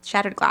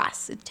shattered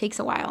glass. It takes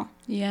a while.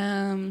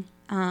 Yeah.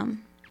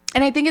 And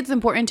I think it's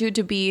important too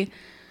to be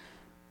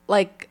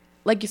like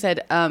you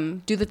said,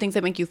 do the things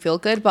that make you feel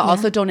good, but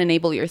also don't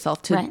enable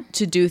yourself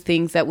to do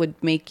things that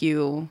would make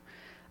you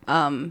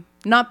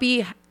not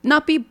be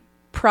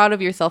proud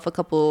of yourself a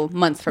couple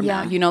months from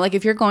now. You know, like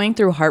if you're going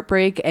through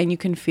heartbreak and you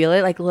can feel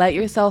it, like let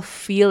yourself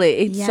feel it.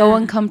 It's so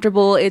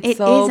uncomfortable. It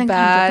so is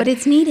bad, but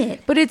it's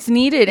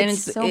needed. And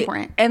it's so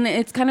important. And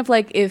it's kind of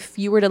like if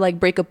you were to like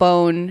break a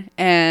bone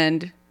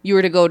and you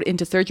were to go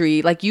into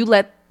surgery, like you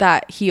let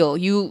that heal.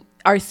 You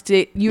are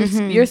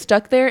you're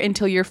stuck there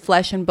until your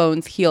flesh and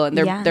bones heal and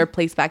they're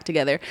placed back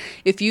together.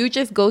 If you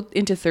just go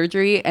into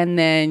surgery and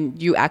then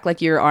you act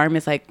like your arm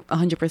is like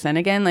 100%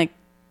 again, like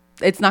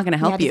it's not going to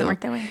help you. It doesn't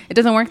work that way. It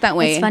doesn't work that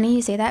way. It's funny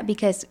you say that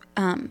because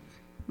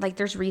like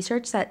there's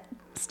research that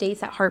states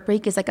that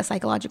heartbreak is like a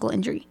psychological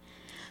injury.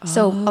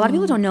 So a lot of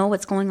people don't know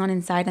what's going on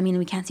inside. I mean,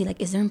 we can't see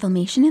like, is there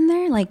inflammation in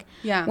there? Like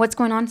what's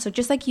going on? So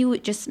just like you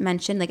just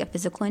mentioned, like a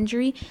physical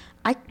injury,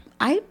 I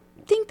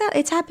think that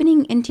it's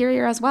happening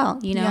interior as well,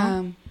 you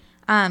know?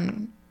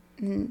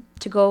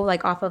 To go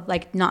like off of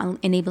like not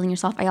enabling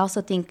yourself. I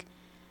also think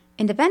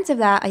in defense of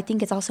that, I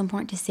think it's also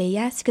important to say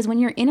yes. Because when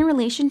you're in a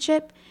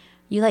relationship,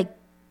 you like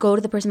go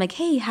to the person like,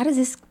 hey, how does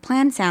this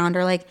plan sound?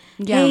 Or like,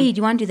 hey, do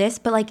you want to do this?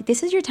 But like,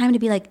 this is your time to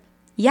be like,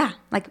 yeah,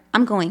 like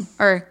I'm going.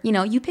 Or, you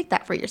know, you pick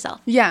that for yourself.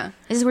 Yeah.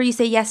 This is where you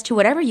say yes to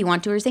whatever you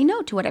want to or say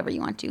no to whatever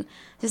you want to.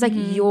 This is like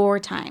your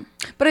time.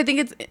 But I think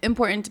it's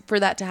important for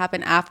that to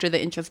happen after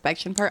the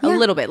introspection part a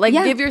little bit. Like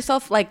give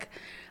yourself like,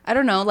 I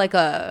don't know, like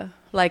a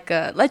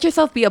let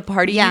yourself be a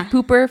party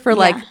pooper for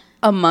like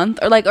a month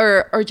or like,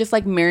 or just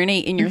like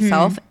marinate in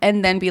yourself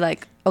and then be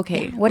like,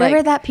 okay. Whatever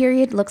like, that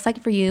period looks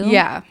like for you.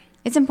 Yeah.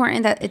 It's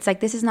important that it's like,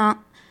 this is not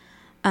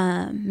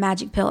a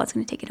magic pill that's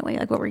going to take it away,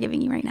 like what we're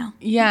giving you right now.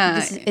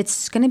 Yeah.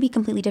 It's going to be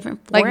completely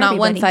different for like not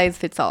everybody. one size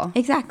fits all.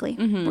 Exactly.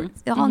 We're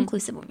all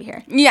inclusive over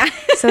here. Yeah.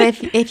 So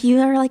if you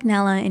are like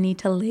Nella and need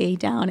to lay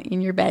down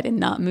in your bed and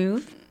not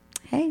move,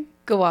 hey.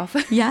 Go off.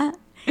 Yeah.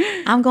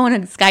 I'm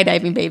going to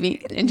skydiving,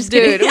 baby. And just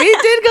Dude, kidding. we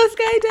did go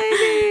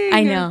skydiving.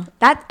 I know.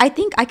 That I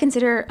think I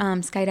consider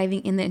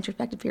skydiving in the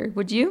introspective period.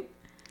 Would you?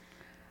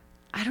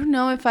 I don't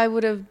know if I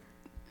would have.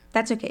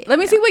 That's okay. Let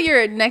me see what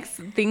your next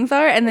things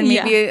are, and then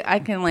maybe I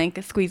can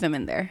like squeeze them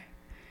in there.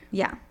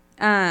 Yeah.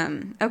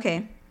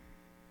 Okay.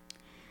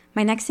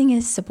 My next thing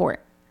is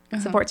support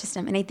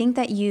system. And I think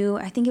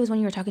it was when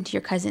you were talking to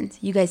your cousins,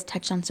 you guys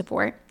touched on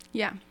support.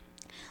 Yeah.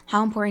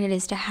 How important it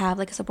is to have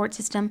like a support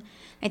system.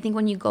 I think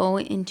when you go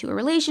into a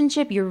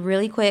relationship, you're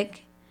really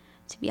quick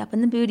to be up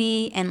in the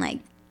booty and like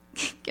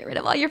get rid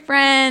of all your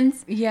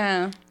friends.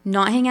 Yeah.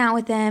 Not hang out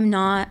with them,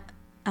 not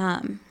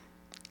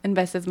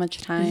invest as much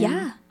time.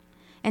 Yeah.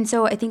 And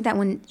so I think that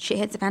when shit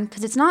hits the fan,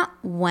 because it's not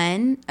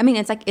when, I mean,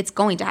 it's like, it's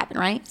going to happen,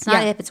 right? It's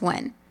not if, it's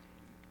when.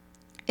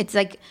 It's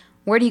like,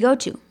 where do you go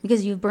to?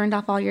 Because you've burned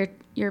off all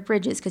your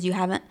bridges because you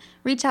haven't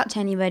reached out to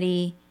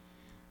anybody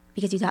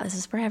because you thought this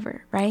is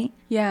forever, right?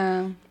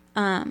 Yeah.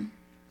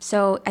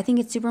 So I think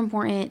it's super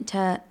important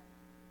to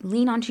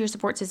lean onto your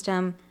support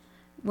system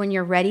when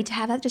you're ready to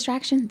have that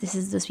distraction. This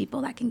is those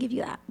people that can give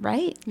you that,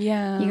 right?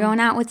 Yeah. You're going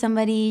out with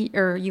somebody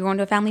or you're going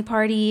to a family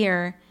party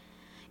or...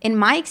 In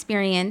my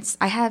experience,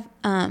 I have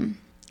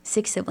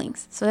 6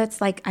 siblings. So that's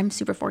like, I'm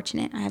super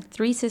fortunate. I have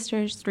 3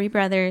 sisters, 3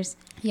 brothers.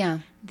 Yeah.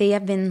 They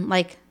have been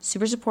like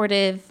super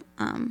supportive.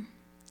 And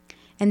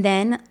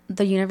then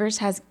the universe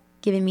has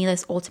given me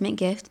this ultimate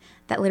gift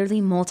that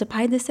literally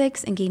multiplied the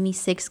 6 and gave me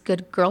 6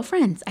 good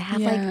girlfriends. I have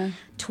like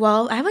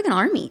 12. I have like an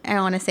army, I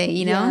want to say,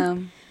 you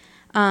know?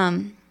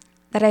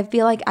 That I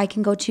feel like I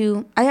can go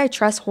to. I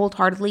trust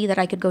wholeheartedly that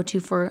I could go to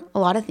for a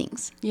lot of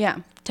things. Yeah.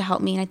 To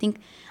help me. And I think,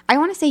 I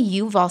want to say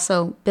you've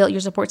also built your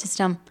support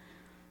system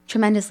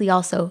tremendously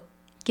also,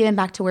 given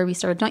back to where we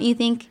started. Don't you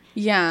think?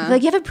 Yeah. I feel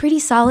like you have a pretty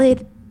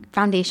solid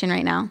foundation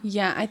right now.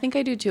 Yeah, I think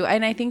I do too.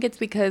 And I think it's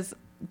because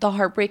the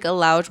heartbreak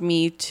allowed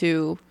me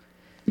to,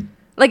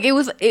 like,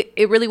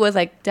 it really was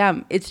like,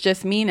 damn, it's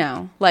just me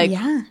now. Like,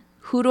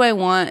 who do I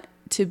want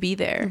to be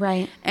there?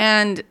 Right.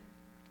 And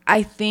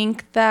I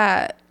think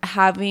that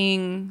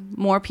having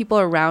more people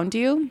around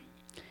you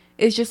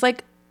is just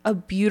like a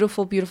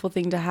beautiful, beautiful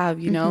thing to have,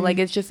 you know? Like,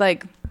 it's just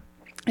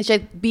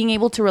being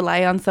able to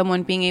rely on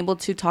someone, being able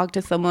to talk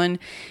to someone,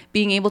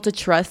 being able to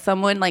trust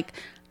someone, like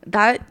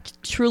that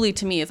truly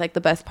to me is like the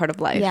best part of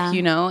life,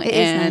 you know?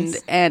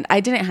 And I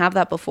didn't have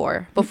that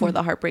before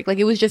the heartbreak. Like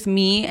it was just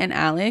me and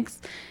Alex.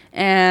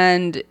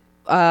 And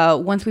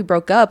once we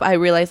broke up, I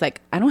realized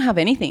like, I don't have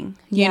anything,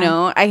 you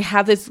know? I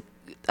have this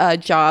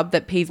job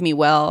that pays me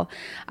well.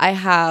 I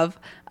have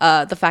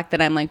the fact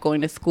that I'm like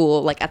going to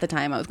school. Like at the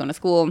time I was going to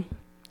school,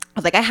 I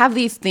was like, I have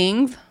these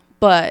things,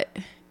 but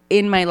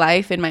in my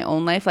life, in my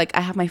own life, like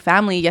I have my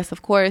family, yes,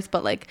 of course,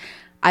 but like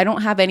I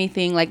don't have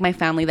anything like my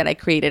family that I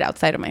created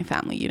outside of my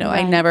family, you know?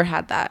 I never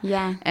had that.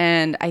 Yeah.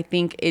 And I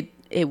think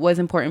it was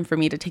important for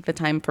me to take the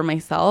time for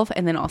myself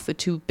and then also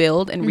to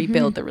build and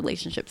rebuild the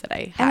relationships that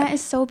I had. And that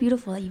is so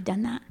beautiful that you've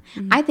done that.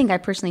 I think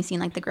I've personally seen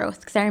like the growth,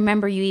 because I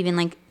remember you even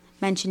like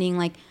mentioning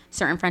like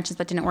certain friendships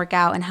that didn't work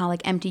out and how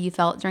like empty you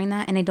felt during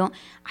that. And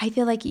I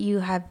feel like you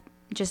have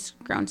just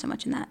grown so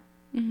much in that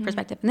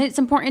perspective. And it's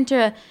important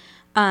to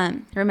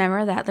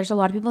remember that there's a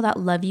lot of people that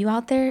love you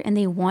out there and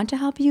they want to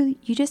help you.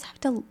 You just have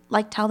to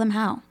like tell them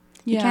how.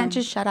 You can't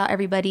just shut out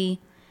everybody.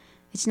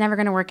 It's never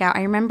going to work out.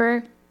 I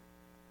remember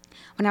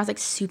when I was like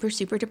super,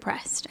 super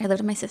depressed. I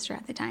lived with my sister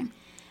at the time,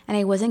 and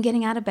I wasn't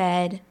getting out of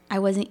bed. I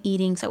wasn't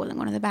eating, so I wasn't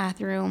going to the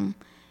bathroom,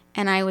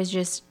 and I was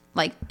just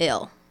like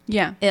ill.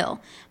 Yeah.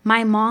 Ill.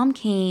 My mom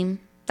came.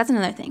 That's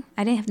another thing.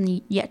 I didn't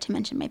have yet to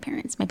mention my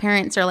parents. My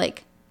parents are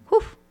like,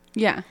 whew.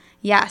 Yeah.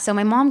 Yeah. So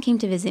my mom came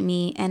to visit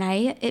me, and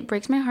it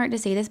breaks my heart to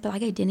say this, but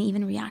like I didn't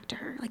even react to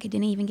her. Like I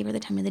didn't even give her the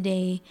time of the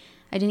day.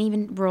 I didn't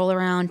even roll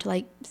around to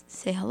like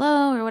say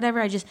hello or whatever.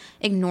 I just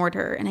ignored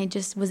her, and I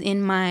just was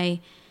in my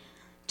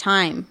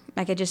time.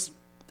 Like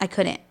I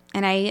couldn't.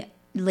 And I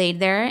laid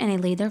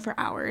there for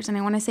hours. And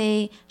I want to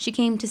say she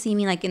came to see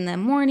me like in the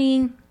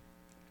morning,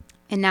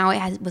 and now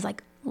was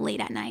like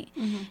late at night.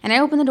 And I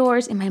opened the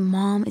doors, and my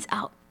mom is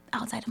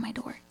outside of my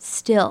door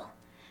still.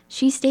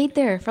 She stayed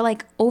there for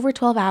like over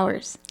 12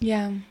 hours.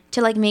 Yeah.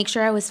 To like make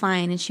sure I was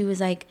fine. And she was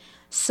like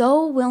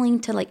so willing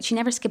to like, she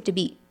never skipped a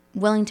beat,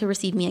 willing to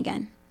receive me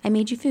again. I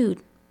made you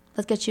food.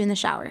 Let's get you in the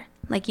shower.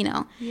 Like, you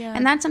know. Yeah.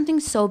 And that's something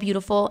so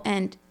beautiful.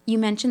 And you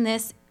mentioned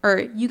this,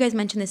 or you guys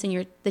mentioned this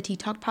in the Tea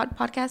Talk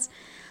podcast.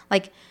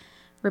 Like,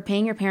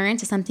 repaying your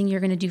parents is something you're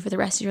going to do for the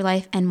rest of your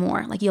life and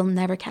more. Like, you'll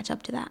never catch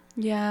up to that.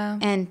 Yeah.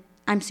 And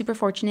I'm super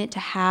fortunate to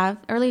have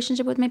a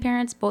relationship with my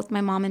parents, both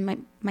my mom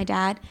and my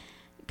dad,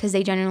 because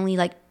they generally,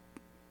 like,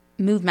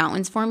 move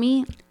mountains for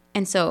me.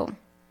 And so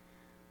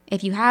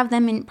if you have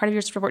them in part of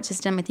your support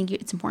system, I think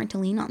it's important to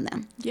lean on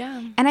them.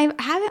 Yeah. And I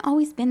haven't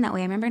always been that way.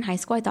 I remember in high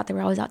school, I thought they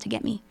were always out to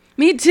get me.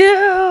 Me too.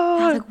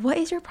 I was like, what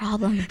is your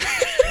problem?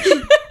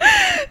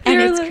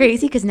 And it's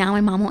crazy because now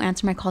my mom won't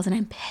answer my calls and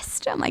I'm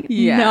pissed. I'm like,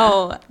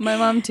 no. My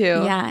mom too.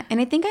 Yeah. And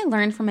I think I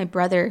learned from my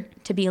brother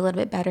to be a little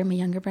bit better, my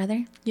younger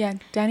brother. Yeah.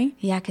 Danny?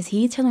 Yeah, because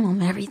he tells my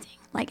mom everything.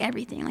 Like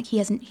everything. Like he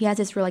has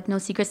this real like no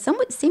secrets.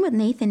 Same with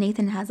Nathan.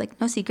 Nathan has like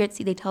no secrets.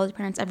 They tell his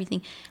parents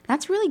everything.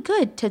 That's really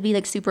good to be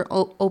like super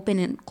open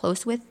and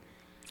close with.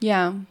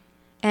 Yeah.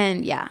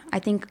 And yeah, I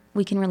think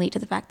we can relate to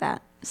the fact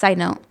that, side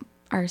note,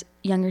 our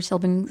younger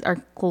siblings are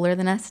cooler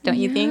than us, don't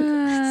you think? So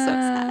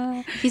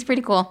sad. He's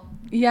pretty cool.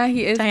 Yeah,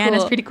 he is.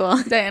 Diana's pretty cool.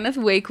 Diana's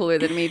way cooler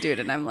than me, dude,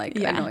 and I'm like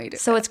annoyed.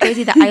 So it's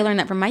crazy that I learned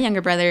that from my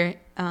younger brother,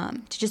 to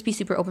just be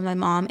super open with my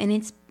mom, and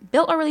it's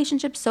built our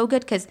relationship so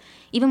good because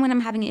even when I'm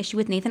having an issue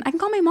with Nathan, I can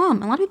call my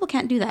mom. A lot of people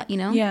can't do that, you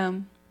know? Yeah.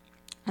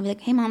 I'll be like,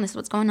 hey, mom, this is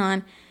what's going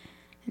on.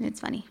 And it's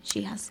funny.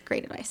 She has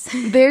great advice.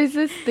 There's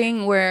this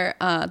thing where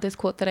this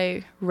quote that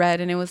I read,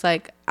 and it was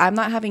like, I'm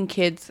not having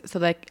kids so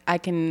that I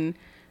can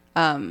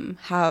I'm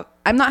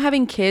not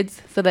having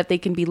kids so that they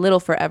can be little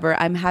forever.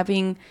 I'm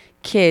having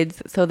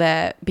kids so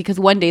that because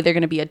one day they're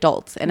going to be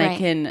adults and I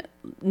can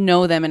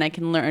know them and I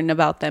can learn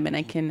about them and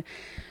I can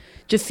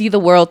just see the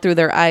world through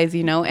their eyes,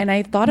 you know? And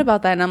I thought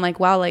about that and I'm like,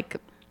 wow, like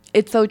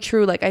it's so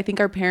true. Like I think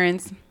our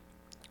parents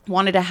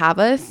wanted to have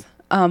us,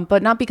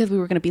 but not because we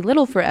were going to be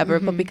little forever,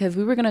 but because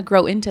we were going to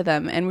grow into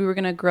them and we were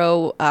going to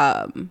grow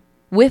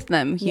with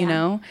them, you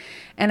know?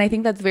 And I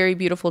think that's very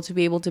beautiful to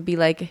be able to be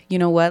like, you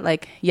know what?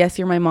 Like, yes,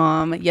 you're my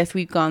mom. Yes,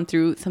 we've gone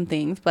through some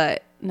things,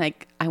 but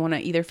like, I want to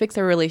either fix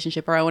our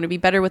relationship or I want to be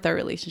better with our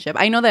relationship.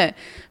 I know that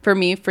for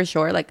me, for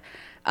sure, like,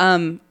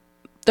 the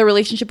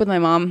relationship with my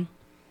mom,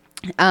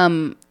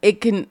 it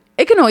can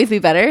always be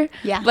better.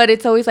 Yeah. But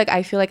it's always like,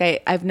 I feel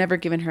like I've never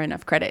given her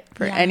enough credit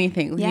for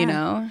anything, you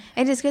know?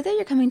 And it's good that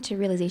you're coming to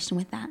realization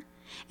with that.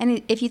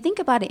 And if you think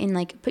about it and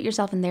like put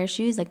yourself in their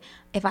shoes, like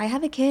if I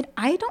have a kid,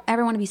 I don't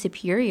ever want to be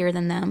superior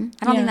than them.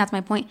 I don't think that's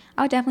my point.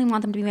 I would definitely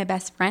want them to be my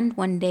best friend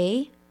one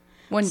day.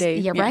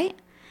 You're right.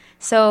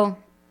 So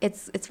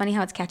it's funny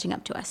how it's catching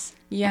up to us.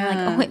 Yeah. I'm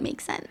like, oh, it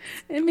makes sense.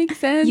 It makes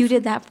sense. You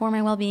did that for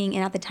my well-being.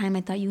 And at the time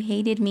I thought you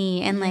hated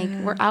me and like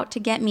were out to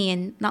get me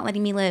and not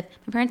letting me live.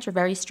 My parents were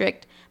very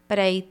strict, but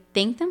I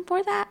thank them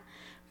for that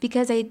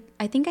because I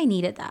think I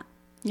needed that.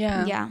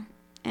 Yeah. Yeah.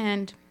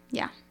 And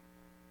yeah.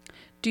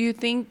 Do you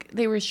think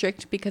they were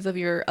strict because of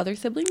your other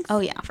siblings? Oh,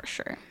 yeah, for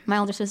sure. My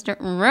older sister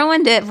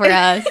ruined it for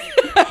us.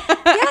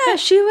 Yeah,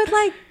 she would,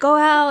 like, go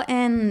out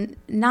and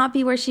not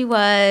be where she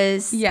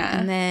was. Yeah.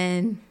 And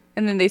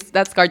then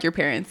that scarred your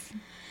parents.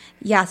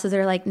 Yeah, so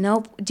they're like,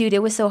 nope. Dude,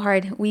 it was so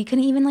hard. We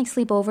couldn't even, like,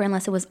 sleep over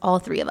unless it was all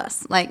three of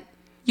us. Like,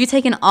 you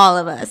taking all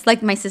of us.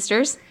 Like, my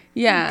sisters.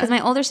 Yeah. Because my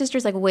older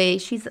sister's, like,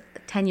 she's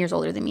 10 years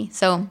older than me.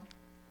 So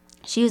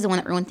she was the one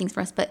that ruined things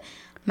for us. But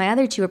my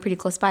other two are pretty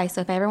close by, so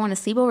if I ever want to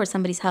sleep over at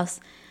somebody's house,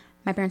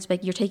 my parents would be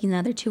like, you're taking the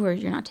other two or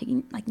you're not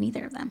taking, like,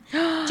 neither of them.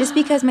 Just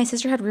because my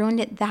sister had ruined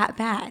it that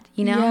bad,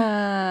 you know?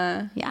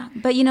 Yeah. Yeah.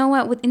 But you know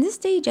what? In this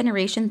day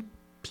generation,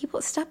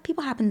 people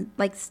happen,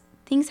 like,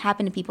 things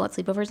happen to people at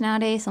sleepovers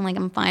nowadays, so I'm like,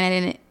 I'm fine. I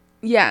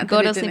didn't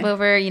go to a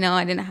sleepover, you know,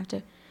 I didn't have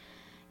to.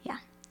 Yeah.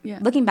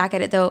 looking back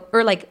at it though,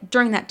 or like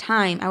during that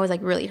time, I was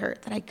like really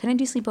hurt that I couldn't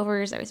do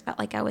sleepovers. I always felt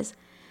like I was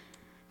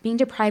being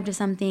deprived of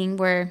something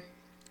where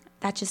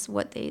that's just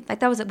what they, like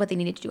that was what they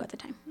needed to do at the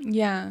time.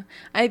 Yeah.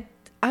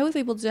 I was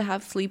able to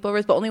have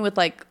sleepovers, but only with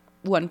like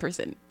one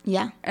person.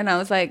 Yeah. And I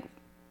was like,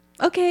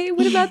 okay,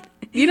 what about,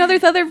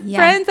 there's other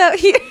friends out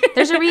here.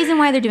 There's a reason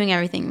why they're doing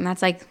everything. And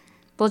that's like,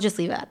 we'll just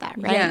leave it at that,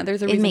 right? Yeah,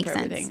 there's a reason for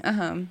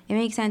everything. It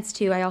makes sense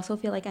too. I also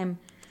feel like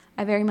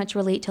I very much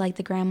relate to like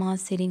the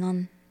grandmas sitting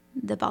on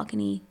the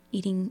balcony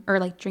eating or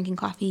like drinking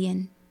coffee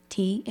and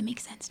tea. It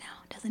makes sense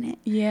now, doesn't it?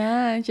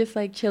 Yeah, just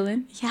like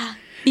chilling. Yeah.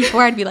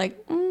 Before I'd be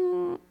like,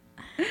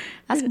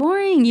 that's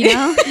boring,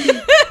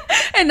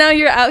 And now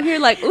you're out here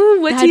like,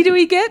 ooh, what tea do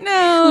we get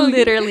now?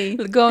 Literally.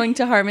 Going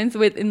to Harmon's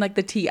in like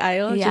the tea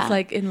aisle, just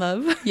like in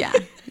love. Yeah.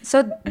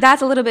 So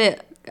that's a little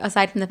bit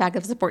aside from the fact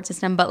of the support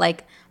system, but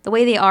like the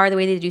way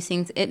they do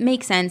things, it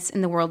makes sense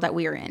in the world that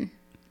we are in.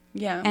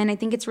 Yeah. And I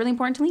think it's really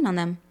important to lean on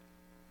them.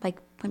 Like,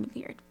 point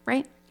me weird,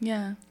 right?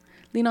 Yeah.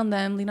 Lean on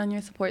them, lean on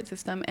your support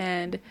system.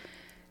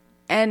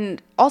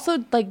 And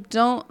also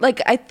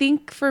like I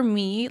think for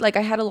me, like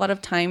I had a lot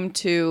of time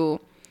to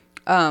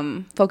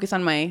focus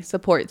on my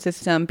support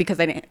system because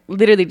I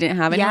literally didn't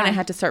have anyone. I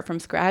had to start from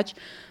scratch.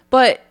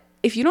 But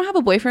if you don't have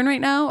a boyfriend right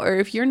now, or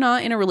if you're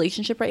not in a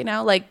relationship right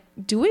now, like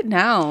do it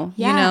now.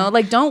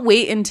 Like don't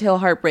wait until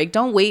heartbreak.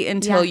 Don't wait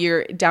until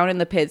you're down in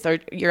the pits or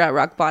you're at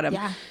rock bottom.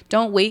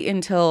 Don't wait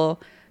until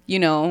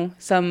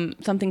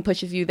something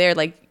pushes you there.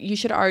 Like you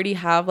should already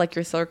have like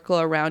your circle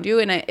around you.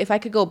 And if I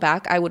could go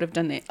back, I would have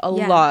done it a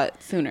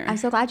lot sooner. I'm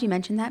so glad you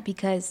mentioned that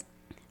because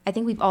I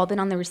think we've all been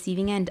on the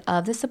receiving end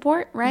of the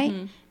support, right?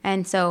 Mm-hmm.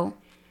 And so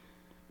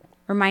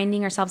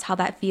reminding ourselves how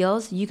that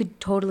feels, you could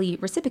totally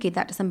reciprocate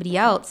that to somebody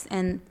else.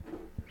 And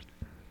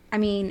I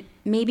mean,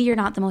 maybe you're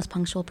not the most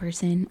punctual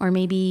person, or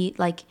maybe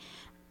like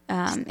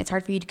it's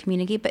hard for you to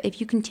communicate, but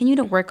if you continue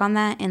to work on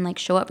that and like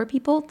show up for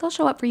people, they'll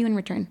show up for you in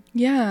return.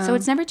 Yeah. So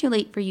it's never too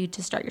late for you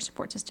to start your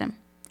support system.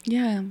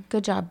 Yeah.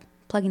 Good job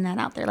plugging that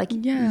out there. Like,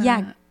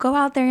 go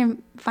out there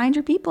and find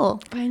your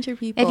people. Find your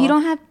people. If you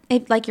don't have,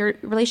 if like your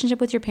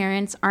relationship with your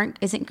parents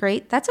isn't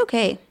great, that's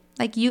okay.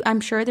 Like I'm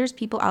sure there's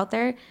people out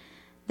there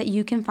that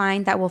you can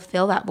find that will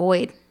fill that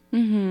void.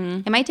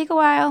 Mm-hmm. It might take a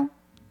while,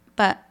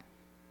 but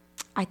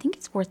I think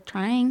it's worth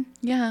trying.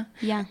 Yeah.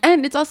 Yeah.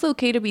 And it's also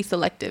okay to be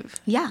selective.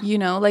 Yeah.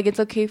 Like it's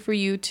okay for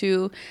you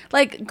to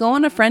like go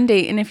on a friend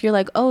date. And if you're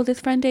like, oh,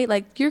 this friend date,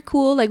 like you're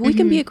cool. Like we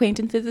can be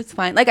acquaintances. It's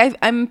fine. Like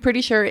I'm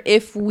pretty sure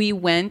if we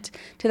went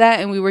to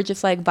that and we were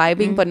just like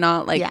vibing, but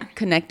not like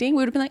connecting, we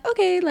would have been like,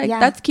 okay, like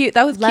that's cute.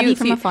 That was love cute. You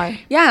from afar.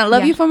 Yeah.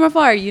 Love you from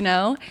afar,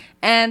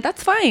 And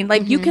that's fine.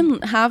 Like you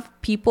can have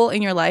people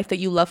in your life that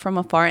you love from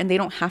afar and they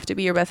don't have to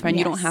be your best friend.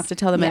 You don't have to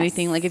tell them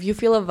anything. Like if you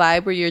feel a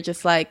vibe where you're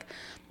just like,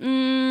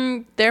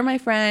 they're my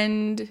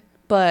friend,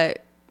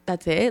 but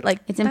that's it. Like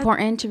it's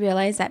important to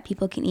realize that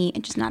people can eat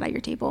and just not at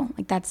your table.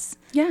 Like that's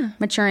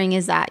maturing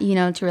is that,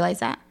 to realize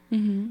that.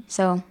 Mm-hmm.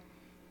 So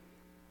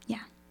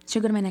should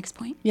I go to my next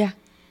point? Yeah.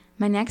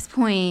 My next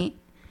point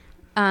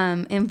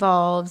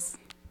involves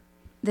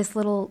this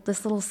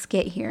little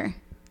skit here.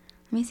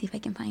 Let me see if I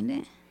can find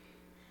it.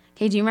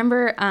 Okay, do you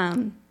remember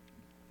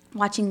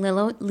watching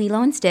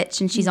Lilo and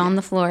Stitch and she's on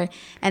the floor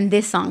and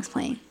this song's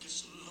playing?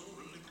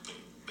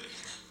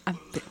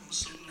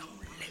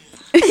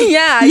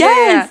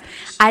 Yeah.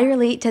 I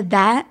relate to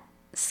that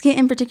skit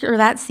in particular, or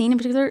that scene in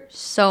particular,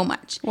 so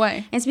much.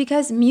 Why? It's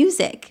because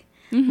music,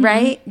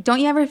 right? Don't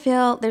you ever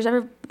feel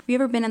have you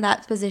ever been in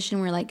that position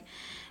where like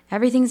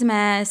everything's a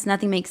mess,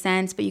 nothing makes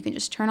sense, but you can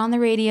just turn on the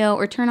radio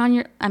or turn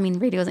on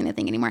radio isn't a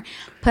thing anymore.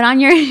 Put on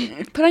your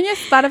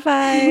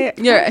Spotify,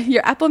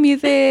 your Apple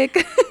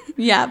Music.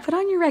 Yeah, put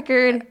on your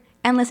record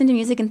and listen to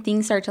music and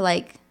things start to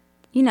like,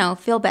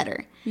 feel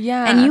better.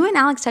 Yeah. And you and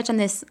Alex touched on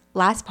this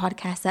last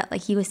podcast that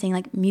like he was saying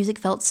like music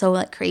felt so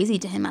like crazy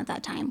to him at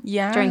that time.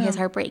 Yeah. During his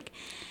heartbreak.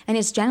 And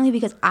it's generally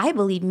because I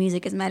believe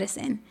music is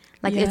medicine.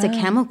 Like it's a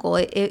chemical.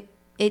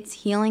 It's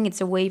healing.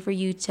 It's a way for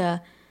you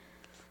to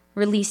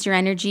release your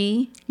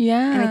energy.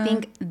 Yeah. And I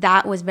think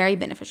that was very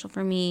beneficial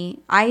for me.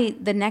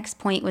 The next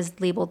point was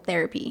labeled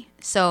therapy.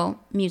 So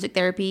music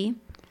therapy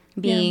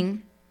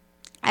being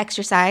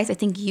exercise. I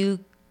think you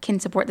can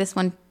support this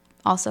one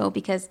also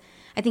because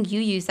I think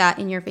you use that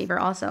in your favor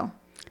also.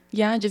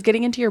 Yeah, just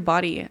getting into your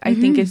body, I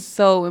think is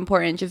so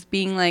important. Just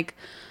being like,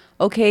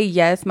 okay,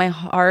 yes, my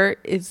heart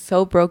is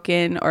so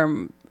broken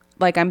or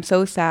like I'm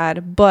so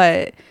sad,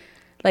 but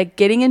like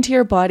getting into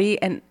your body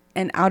and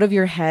out of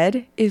your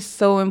head is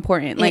so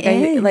important. Like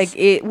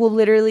it will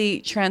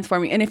literally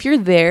transform you. And if you're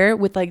there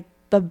with like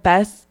the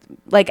best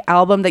like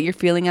album that you're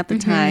feeling at the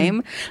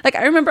time, like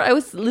I remember I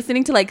was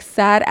listening to like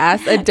sad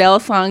ass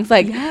Adele songs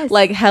like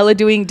hella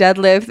doing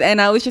deadlifts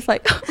and I was just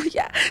like, oh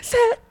yeah,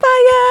 set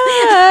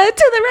fire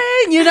to the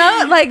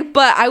rain, like,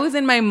 but I was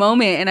in my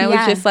moment and I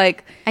was just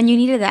like, and you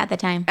needed that at the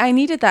time. I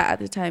needed that at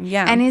the time.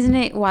 Yeah. And isn't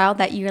it wild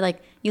that you're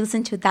like, you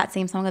listen to that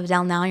same song of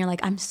Adele now and you're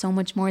like, I'm so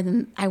much more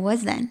than I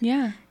was then.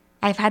 Yeah.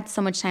 I've had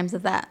so much times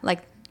of that,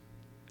 like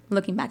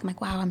looking back, I'm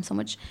like, wow, I'm so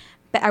much.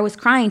 But I was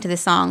crying to this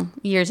song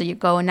years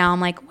ago, and now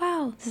I'm like,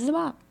 wow, this is a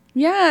bop.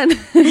 Yeah.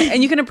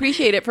 And you can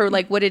appreciate it for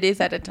like what it is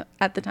at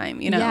the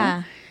time, you know?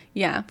 Yeah.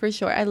 Yeah, for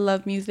sure. I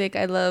love music.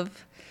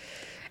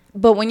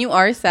 But when you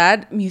are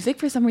sad, music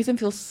for some reason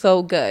feels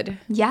so good.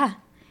 Yeah,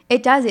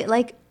 it does.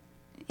 It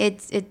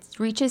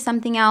reaches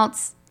something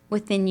else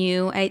within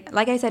you.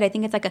 Like I said, I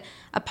think it's like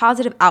a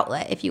positive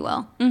outlet, if you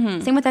will.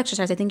 Mm-hmm. Same with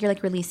exercise. I think you're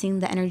like releasing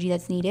the energy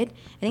that's needed.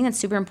 I think that's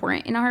super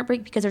important in a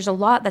heartbreak because there's a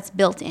lot that's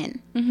built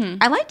in. Mm-hmm.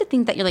 I like to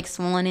think that you're like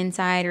swollen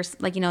inside or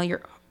like, you know,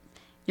 you're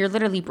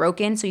literally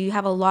broken. So you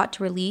have a lot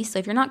to release. So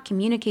if you're not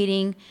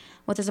communicating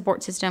with a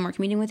support system or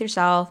communicating with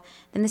yourself,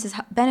 then this is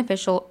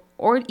beneficial,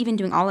 or even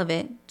doing all of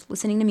it,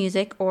 listening to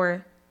music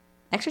or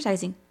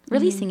exercising,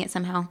 releasing it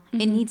somehow.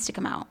 It needs to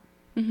come out.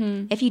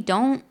 If you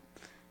don't,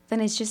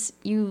 then it's just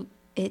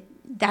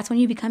that's when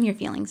you become your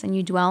feelings and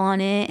you dwell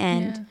on it,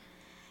 and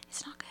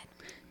it's not good.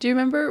 Do you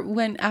remember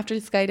when after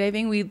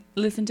skydiving we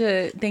listened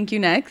to Thank You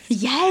Next?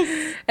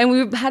 Yes. And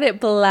we had it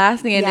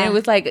blasting, and it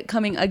was like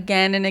coming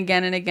again and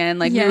again and again.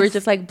 Like we were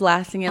just like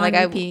blasting it on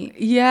repeat.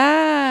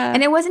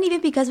 And it wasn't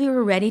even because we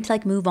were ready to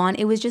like move on.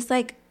 It was just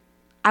like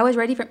I was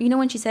ready for, you know,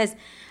 when she says,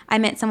 I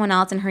met someone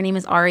else and her name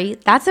is Ari.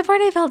 That's the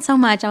part I felt so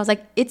much. I was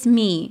like, it's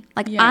me.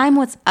 Like I'm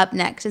what's up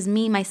next is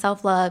me, my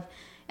self-love.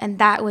 And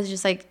that was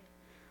just like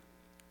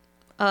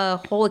a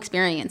whole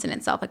experience in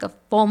itself, like a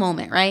full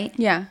moment, right?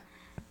 Yeah.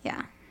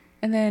 Yeah.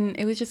 And then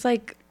it was just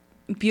like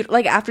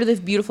like after this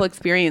beautiful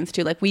experience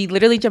too, like we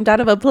literally jumped out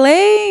of a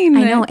plane.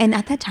 I know. And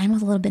at that time I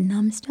was a little bit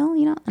numb still,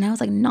 you know, and I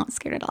was like not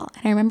scared at all.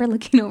 And I remember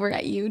looking over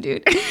at you,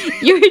 dude.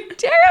 You were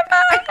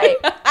terrified.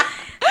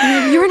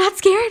 You were not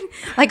scared?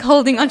 Like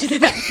holding onto the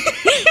back.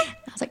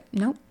 I was like,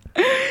 nope.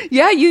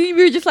 Yeah, you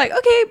were just like,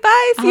 okay,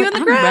 bye. See you on the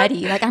ground. I'm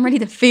ready. Like I'm ready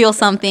to feel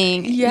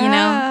something. Yeah. You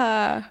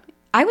know?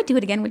 I would do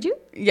it again, would you?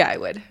 Yeah, I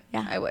would.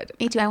 Yeah. I would.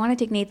 Me too. I want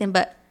to take Nathan,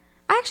 but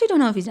I actually don't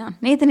know if he's down.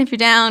 Nathan, if you're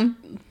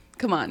down,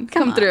 come on.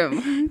 Come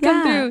through. Come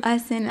through.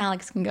 Us and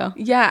Alex can go.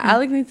 Yeah,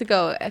 Alex needs to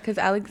go because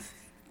Alex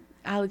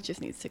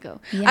just needs to go.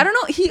 Yeah. I don't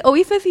know. He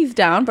always says he's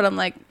down, but I'm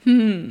like,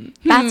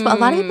 That's what a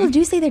lot of people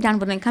do say they're down,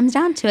 but when it comes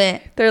down to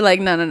it, they're like,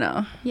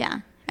 no.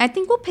 Yeah. I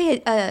think we'll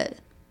pay a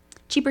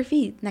cheaper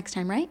fee next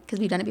time, right? Because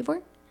we've done it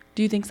before.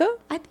 Do you think so?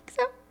 I think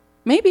so.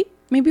 Maybe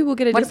we'll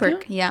get a discount. What a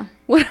perk. Yeah.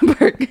 What a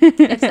perk.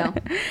 If so.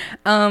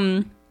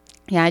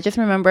 Yeah, I just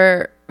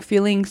remember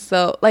feeling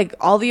so like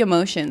all the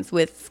emotions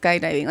with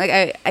skydiving.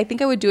 Like I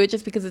think I would do it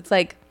just because it's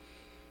like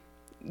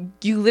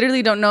you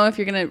literally don't know if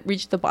you're gonna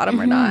reach the bottom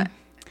or not.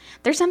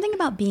 There's something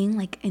about being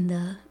like in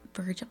the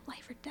verge of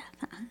life or death.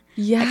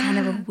 Yeah. That kind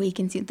of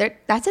awakens you.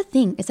 That's a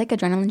thing. It's like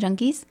adrenaline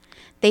junkies.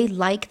 They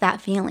like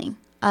that feeling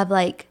of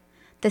like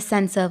the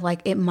sense of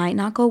like it might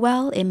not go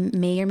well. It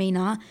may or may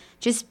not.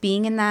 Just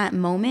being in that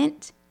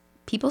moment.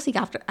 People seek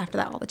after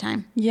that all the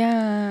time.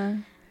 Yeah.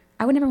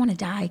 I would never want to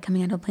die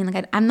coming out of a plane.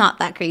 Like I'm not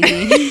that crazy.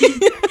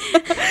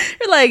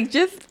 You're like,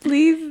 just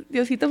please,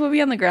 Diosito, put me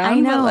on the ground. I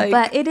know,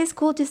 but it is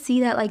cool to see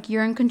that like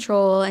you're in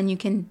control and you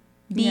can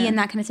be in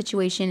that kind of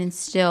situation and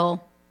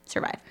still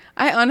survive.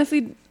 I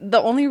honestly,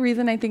 the only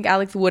reason I think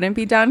Alex wouldn't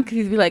be down because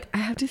he'd be like, I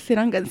have to sit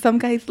on some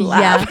guy's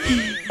lap.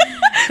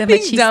 Yeah.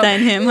 Being dumb.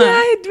 Him, huh?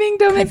 Yeah, being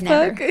dumb as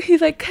fuck.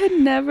 He's like, could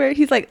never.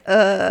 He's like,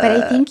 But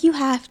I think you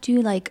have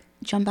to like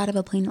jump out of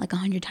a plane like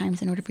 100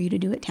 times in order for you to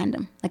do it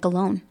tandem, like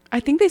alone. I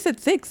think they said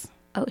 6.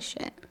 Oh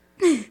shit.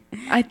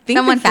 I think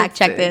someone fact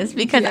check this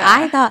because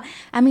I thought,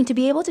 I mean, to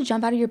be able to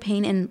jump out of your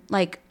plane and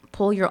like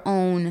pull your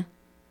own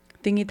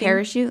thingy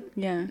parachute.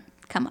 Yeah.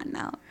 Come on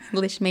now.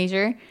 English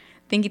major.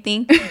 Thingy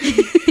thing.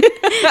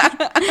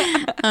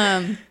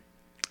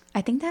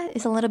 I think that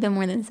is a little bit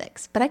more than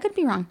 6, but I could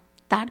be wrong.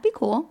 That'd be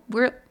cool.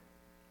 We're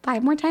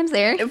 5 more times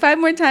there. 5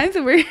 more times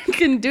and we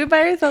can do it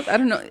by ourselves. I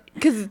don't know.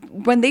 Because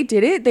when they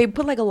did it, they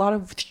put like a lot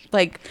of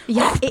like...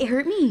 Yeah, it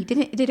hurt me.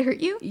 Did it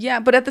hurt you? Yeah,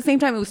 but at the same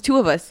time, it was 2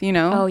 of us, you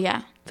know? Oh,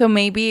 yeah. So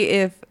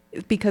maybe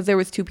because there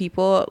was 2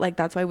 people, like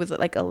that's why it was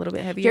like a little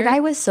bit heavier. Your guy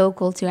was so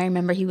cool too. I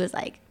remember he was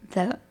like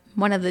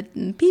one of the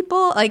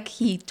people, like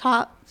he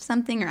taught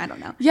something or I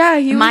don't know. Yeah,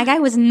 my guy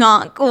was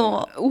not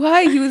cool.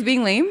 Why? He was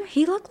being lame?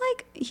 He looked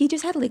like he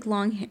just had like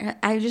long hair.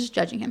 I was just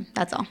judging him.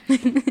 That's all.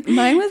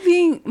 Mine was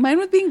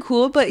being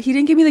cool, but he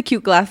didn't give me the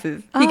cute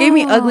glasses. He gave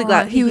me ugly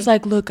glasses. He was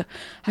like, "Look,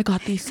 I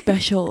got these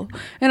special,"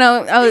 and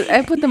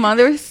I put them on.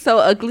 They were so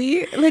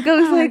ugly. Like I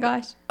was like,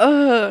 "Gosh,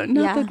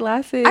 not the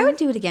glasses." I would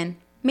do it again,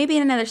 maybe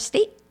in another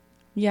state.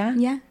 Yeah.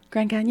 Yeah.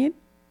 Grand Canyon.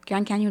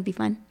 Grand Canyon would be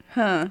fun.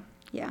 Huh.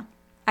 Yeah.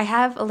 I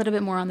have a little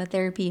bit more on the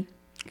therapy.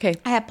 Okay.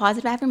 I have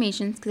positive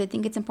affirmations because I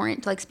think it's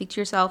important to like speak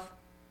to yourself,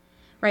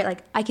 right? Like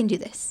I can do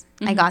this.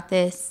 Mm-hmm. I got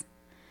this.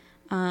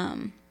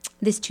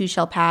 This too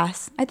shall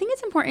pass. I think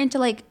it's important to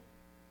like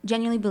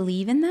genuinely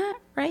believe in that,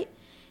 right?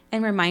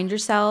 And remind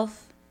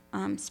yourself,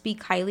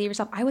 speak highly of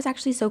yourself. I was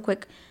actually so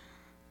quick,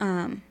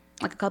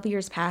 like a couple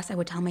years past, I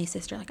would tell my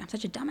sister like I'm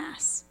such a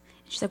dumbass.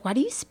 And she's like, why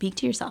do you speak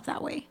to yourself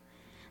that way?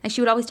 Like she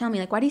would always tell me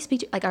like, why do you speak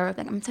to like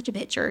I'm such a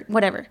bitch or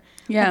whatever.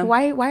 Yeah.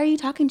 Like, why are you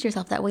talking to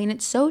yourself that way? And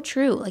it's so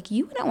true. Like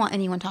you wouldn't want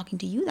anyone talking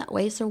to you that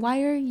way. So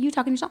why are you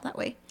talking to yourself that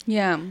way?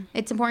 Yeah.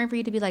 It's important for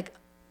you to be like,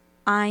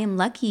 I am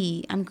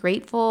lucky. I'm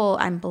grateful.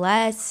 I'm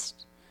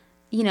blessed.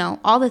 you know,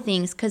 all the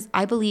things, because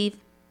I believe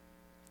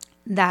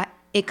that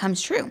it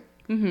comes true.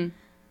 Did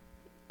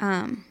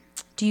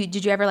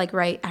you ever like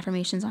write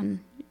affirmations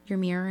on your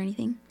mirror or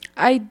anything?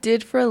 I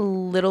did for a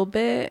little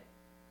bit,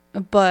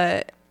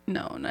 but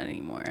no, not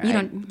anymore.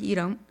 You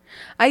don't?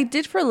 I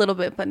did for a little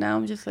bit, but now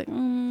I'm just like,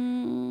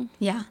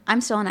 Yeah,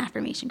 I'm still an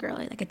affirmation girl.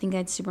 Like, I think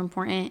that's super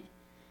important.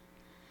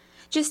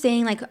 Just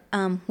saying like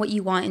what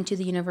you want into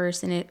the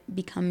universe, and it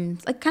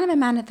becomes like kind of a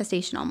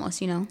manifestation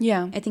almost, you know?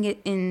 Yeah. I think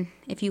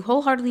if you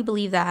wholeheartedly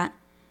believe that,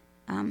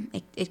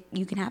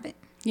 you can have it.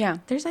 Yeah.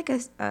 There's like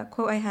a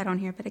quote I had on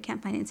here, but I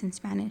can't find it. It's in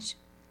Spanish.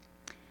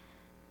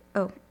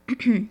 Oh,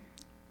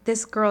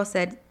 this girl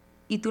said,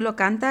 "Y tú lo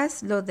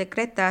cantas, lo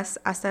decretas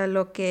hasta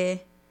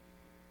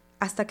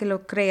que lo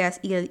creas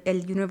y el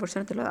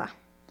universo te lo da."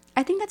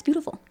 I think that's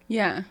beautiful.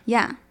 Yeah.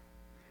 Yeah.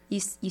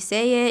 You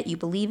say it, you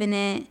believe in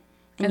it.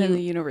 And then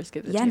the universe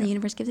gives it to you. Yeah, and the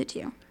universe gives it to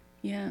you.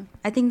 Yeah.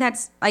 I think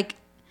that's, like,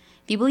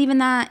 if you believe in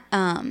that,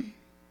 I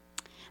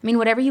mean,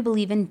 whatever you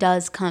believe in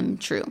does come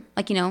true.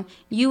 Like, you know,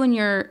 you and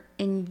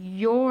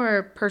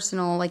your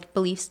personal, like,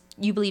 beliefs,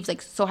 you believe,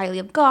 like, so highly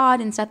of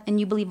God and stuff, and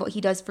you believe what he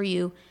does for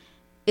you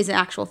is an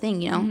actual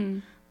thing, you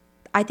know?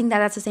 I think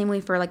that's the same way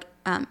for, like,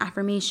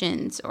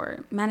 affirmations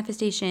or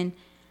manifestation.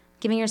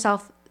 Giving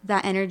yourself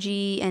that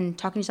energy and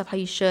talking to yourself how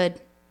you should,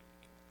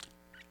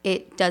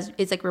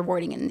 it's like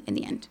rewarding in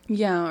the end.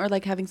 Yeah, or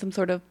like having some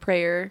sort of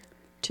prayer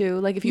too.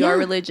 Like if you are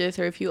religious,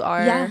 or if you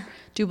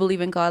do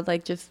believe in God,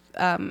 like just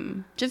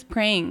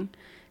praying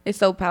is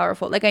so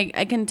powerful. Like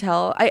I can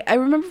tell. I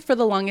remember for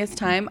the longest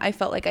time I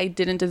felt like I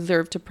didn't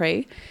deserve to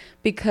pray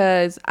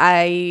because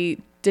I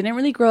didn't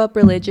really grow up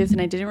religious,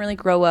 and I didn't really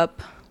grow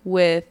up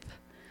with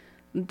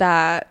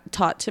that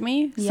taught to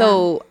me. Yeah.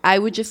 So I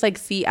would just like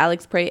see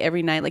Alex pray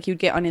every night. Like he would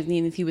get on his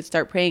knees and he would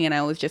start praying, and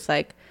I was just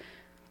like,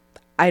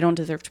 I don't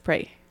deserve to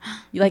pray.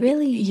 Like,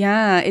 really?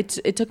 Yeah,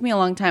 it took me a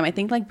long time. I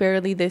think like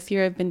barely this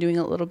year I've been doing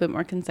a little bit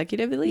more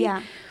consecutively.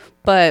 Yeah.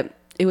 But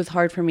it was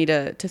hard for me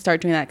to start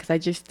doing that because I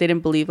just didn't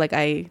believe like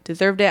I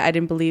deserved it. I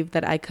didn't believe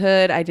that I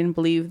could. I didn't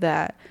believe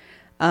that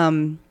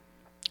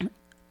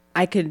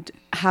I could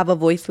have a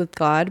voice with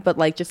God. But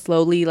like just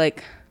slowly,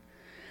 like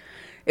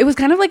it was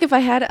kind of like if I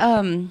had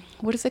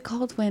what is it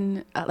called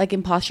when like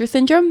imposter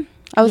syndrome.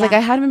 I was like, I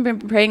hadn't been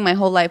praying my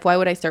whole life. Why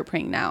would I start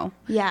praying now?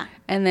 Yeah.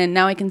 And then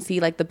now I can see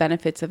like the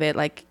benefits of it.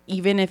 Like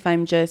even if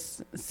I'm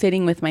just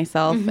sitting with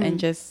myself and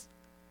just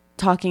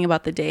talking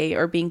about the day,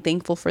 or being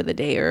thankful for the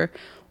day,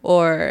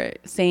 or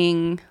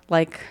saying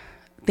like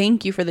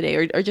thank you for the day,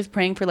 or just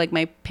praying for like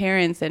my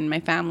parents and my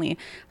family.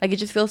 Like it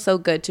just feels so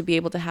good to be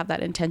able to have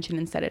that intention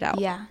and set it out.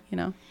 Yeah. You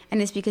know?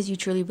 And it's because you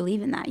truly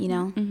believe in that, you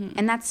know?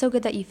 And that's so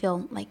good that you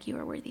feel like you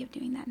are worthy of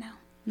doing that now.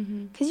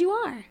 Because you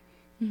are.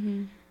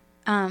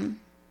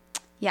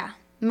 Yeah.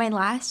 My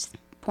last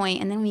point,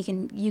 and then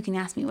you can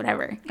ask me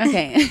whatever.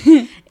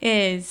 Okay.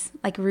 Is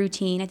like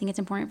routine. I think it's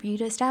important for you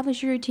to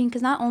establish your routine,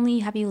 because not only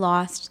have you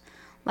lost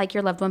like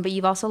your loved one, but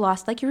you've also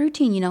lost like your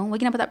routine, you know,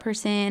 waking up with that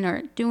person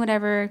or doing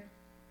whatever.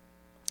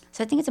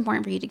 So I think it's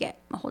important for you to get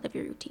a hold of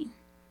your routine.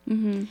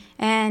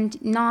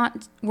 And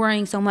not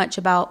worrying so much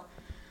about,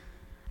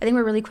 I think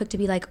we're really quick to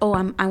be like, oh,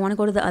 I want to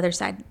go to the other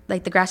side.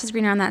 Like the grass is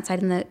greener on that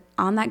side, and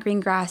on that green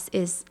grass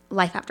is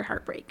life after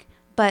heartbreak.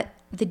 But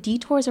the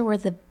detours are where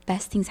the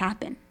best things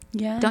happen.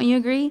 Yeah. Don't you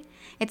agree?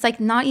 It's like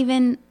not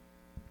even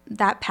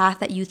that path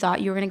that you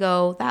thought you were going to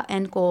go, that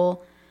end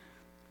goal.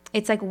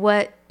 It's like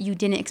what you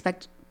didn't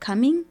expect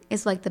coming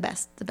is like the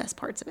best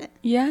parts of it.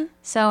 Yeah.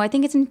 So I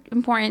think it's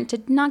important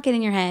to not get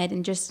in your head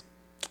and just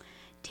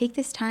take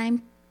this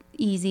time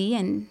easy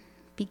and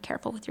be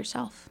careful with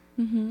yourself.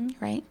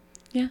 Right?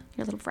 Yeah.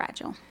 You're a little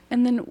fragile.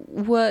 And then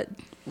what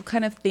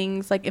kind of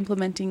things, like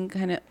implementing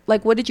kind of,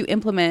 like what did you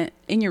implement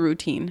in your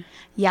routine?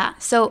 Yeah.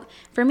 So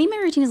for me, my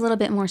routine is a little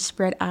bit more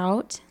spread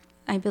out.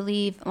 I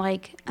believe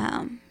like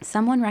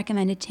someone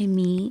recommended to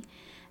me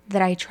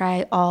that I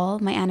try all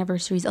my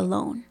anniversaries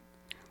alone.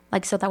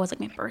 Like, so that was like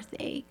my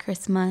birthday,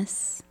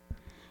 Christmas.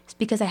 It's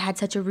because I had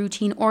such a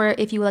routine, or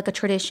if you will, like a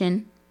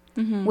tradition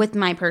with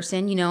my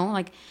person, you know,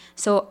 like,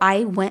 so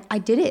I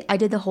did it. I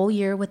did the whole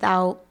year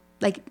without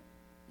like,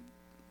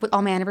 with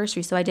all my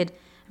anniversaries. So I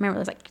remember it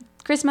was like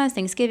Christmas,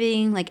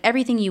 Thanksgiving, like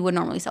everything you would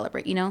normally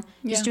celebrate, you know,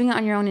 just doing it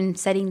on your own and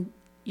setting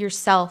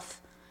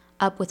yourself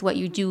up with what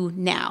you do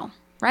now,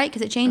 right?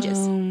 Because it changes,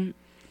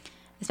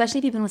 especially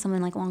if you've been with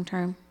someone like long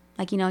term,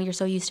 like, you know, you're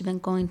so used to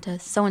going to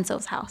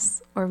so-and-so's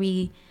house, or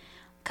we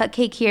cut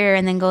cake here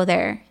and then go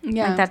there.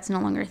 Yeah. Like that's no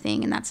longer a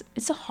thing. And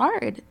it's so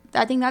hard.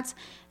 I think that's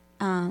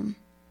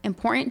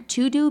important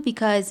to do,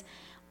 because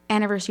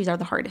anniversaries are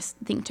the hardest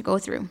thing to go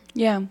through.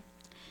 Yeah.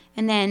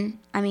 And then,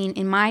 I mean,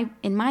 in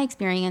my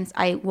experience,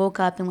 I woke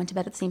up and went to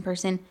bed with the same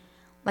person,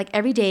 like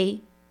every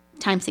day,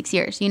 times 6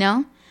 years, you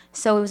know?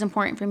 So it was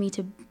important for me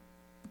to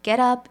get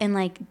up and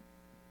like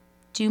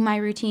do my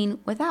routine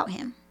without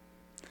him.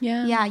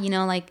 Yeah. Yeah, you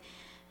know, like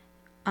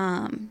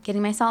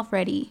getting myself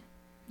ready,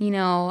 you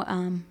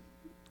know,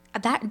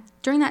 that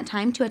during that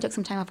time too, I took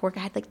some time off work.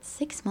 I had like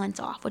 6 months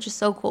off, which is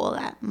so cool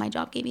that my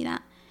job gave me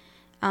that.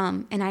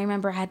 And I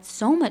remember I had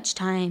so much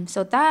time.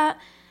 So that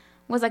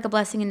was like a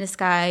blessing in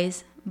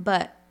disguise,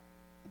 but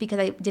because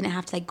I didn't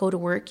have to like go to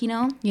work, you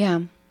know?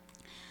 Yeah.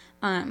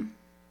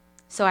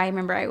 So I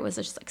remember I was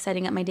just like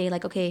setting up my day,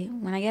 like, okay,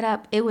 when I get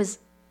up, it was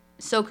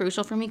so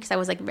crucial for me because I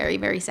was like very,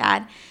 very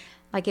sad.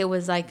 Like it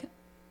was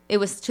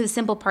to the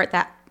simple part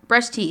that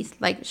brush teeth,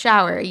 like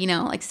shower, you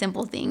know, like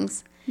simple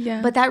things.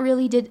 Yeah. But that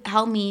really did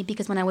help me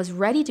because when I was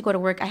ready to go to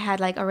work, I had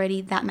like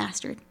already that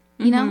mastered,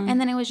 you know? And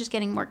then it was just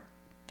getting more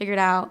figured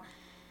out.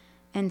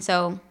 And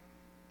so,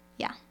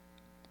 yeah.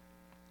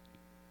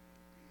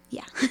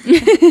 Yeah.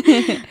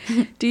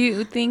 Do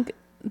you think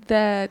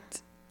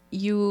that do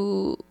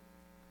you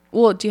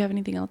have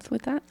anything else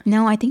with that?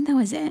 No, I think that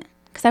was it.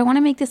 Because I want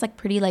to make this like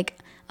pretty like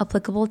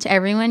applicable to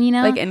everyone, you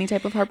know? Like any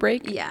type of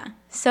heartbreak? Yeah.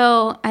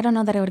 So I don't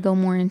know that I would go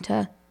more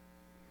into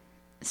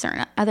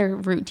certain other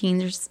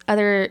routines or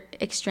other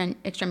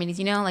extremities,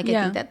 you know? Like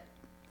I think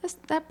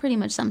that pretty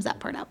much sums that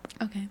part up.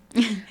 Okay.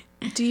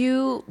 Do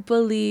you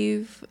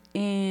believe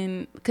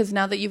in, because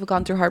now that you've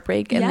gone through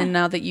heartbreak and then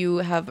now that you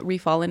have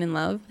refallen in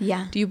love,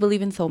 do you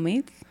believe in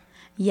soulmates?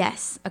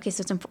 Yes. Okay,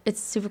 so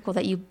it's super cool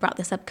that you brought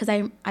this up because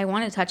I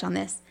want to touch on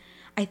this.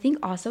 I think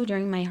also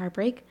during my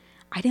heartbreak,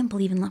 I didn't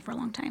believe in love for a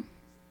long time.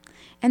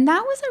 And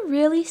that was a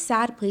really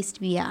sad place to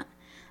be at.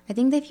 I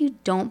think that if you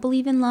don't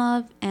believe in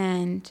love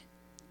and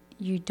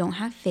you don't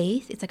have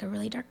faith, it's like a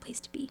really dark place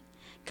to be.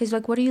 Because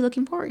like, what are you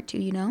looking forward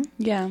to, you know?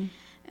 Yeah.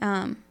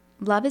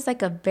 Love is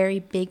like a very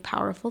big,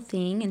 powerful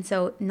thing. And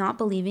so not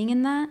believing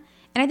in that.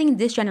 And I think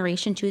this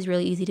generation too is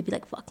really easy to be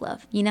like, fuck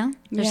love, you know?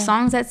 There's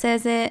songs that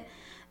says it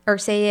or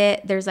say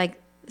it. There's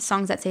like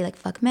songs that say like,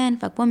 fuck men,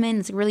 fuck women.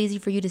 It's really easy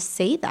for you to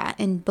say that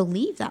and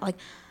believe that. Like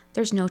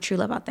there's no true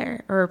love out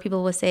there. Or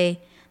people will say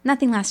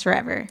nothing lasts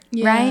forever,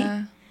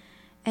 right?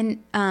 And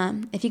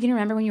if you can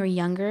remember when you were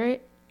younger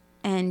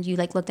and you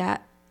like looked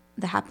at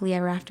the happily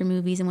ever after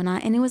movies and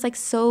whatnot, and it was like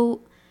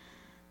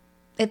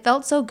it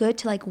felt so good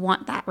to like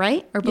want that,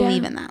 right? Or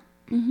believe in that.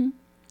 Mm-hmm.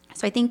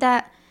 So I think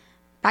that,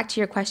 back to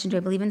your question, do I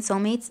believe in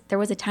soulmates? There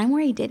was a time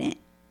where I didn't.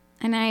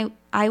 And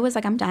I was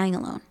like, I'm dying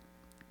alone.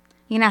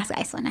 You can ask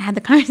Iceland. I had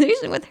the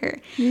conversation with her.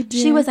 You did?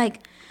 She was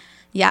like,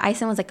 yeah,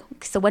 Iceland was like,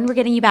 so when we're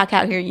getting you back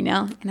out here, you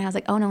know? And I was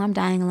like, oh no, I'm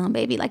dying alone,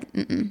 baby. Like,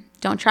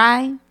 don't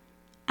try.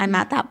 I'm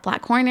at that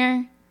black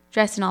corner,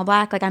 dressed in all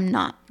black. Like, I'm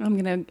not. I'm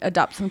going to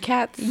adopt some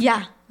cats.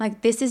 Yeah.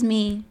 Like, this is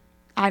me.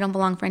 I don't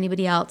belong for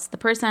anybody else. The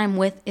person I'm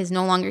with is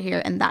no longer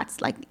here, and that's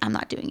like, I'm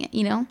not doing it,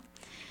 you know?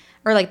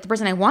 Or like the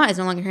person I want is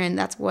no longer here, and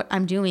that's what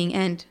I'm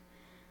doing.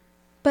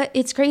 But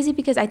it's crazy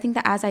because I think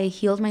that as I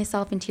healed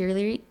myself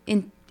interior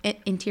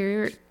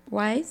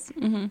wise,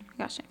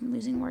 gosh, I'm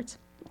losing words.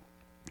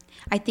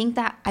 I think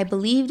that I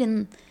believed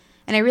in,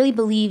 and I really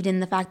believed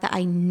in the fact that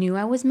I knew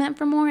I was meant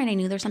for more, and I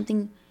knew there's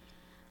something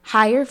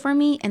higher for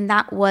me, and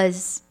that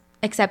was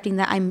accepting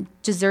that I'm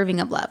deserving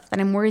of love, that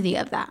I'm worthy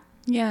of that.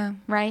 Yeah.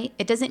 Right?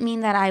 It doesn't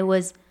mean that I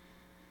was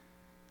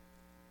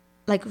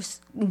like,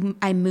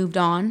 I moved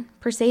on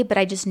per se, but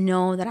I just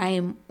know that I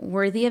am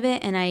worthy of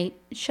it and I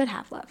should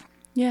have love.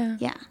 Yeah.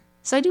 Yeah.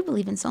 So I do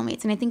believe in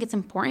soulmates, and I think it's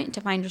important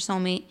to find your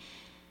soulmate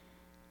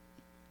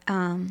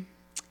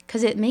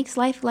because it makes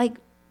life like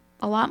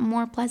a lot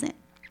more pleasant.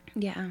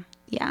 Yeah.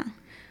 Yeah.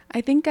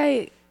 I think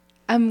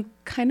I'm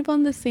kind of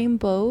on the same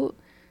boat,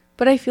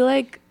 but I feel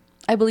like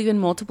I believe in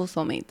multiple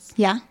soulmates.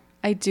 Yeah.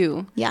 I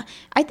do. Yeah.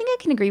 I think I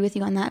can agree with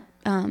you on that.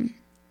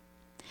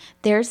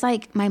 There's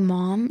like, my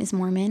mom is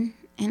Mormon,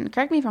 and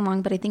correct me if I'm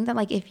wrong, but I think that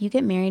like if you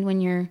get married when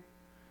you're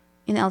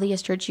in the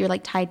LDS church, you're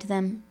like tied to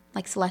them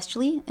like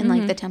celestially in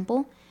like the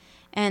temple,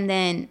 and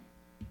then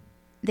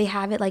they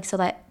have it like so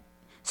that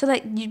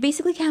you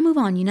basically can't move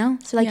on, you know?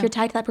 So like you're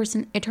tied to that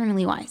person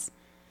eternally wise.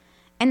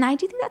 And I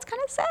do think that's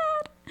kind of sad.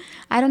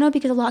 I don't know,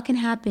 because a lot can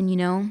happen, you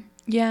know?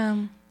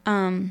 Yeah.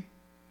 And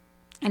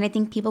I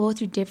think people go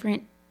through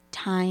different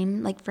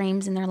time like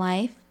frames in their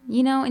life,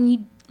 you know? And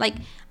you like,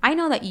 I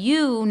know that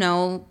you're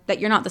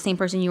not the same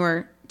person you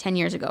were 10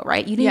 years ago,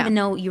 right? You didn't even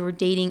know you were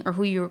dating or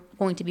who you're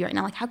going to be right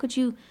now. Like, how could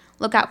you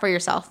look out for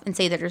yourself and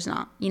say that there's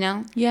not, you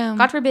know? Yeah.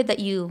 God forbid that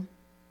you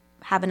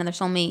have another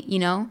soulmate, you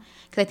know?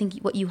 Because I think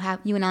what you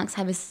and Alex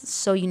have is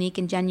so unique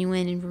and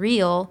genuine and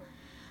real,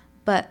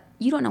 but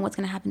you don't know what's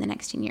going to happen the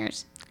next 10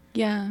 years.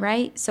 Yeah.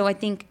 Right? So I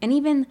think, and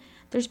even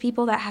there's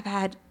people that have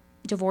had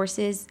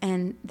divorces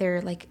and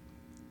they're like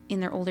in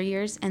their older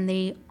years and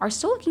they are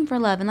still looking for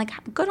love, and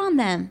like, good on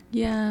them.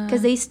 Yeah.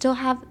 Because they still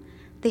have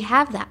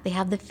that. They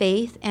have the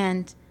faith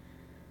and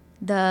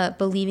the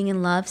believing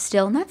in love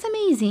still. And that's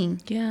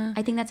amazing. Yeah.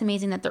 I think that's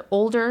amazing that they're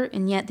older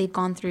and yet they've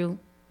gone through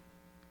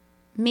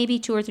maybe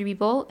 2 or 3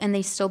 people and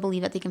they still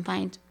believe that they can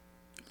find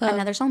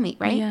another soulmate,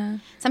 right? Yeah.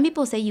 Some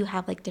people say you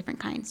have like different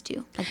kinds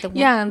too. Like the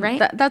one, right?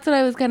 That's what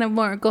I was kind of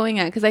more going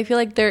at, because I feel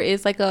like there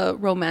is like a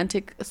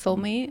romantic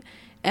soulmate.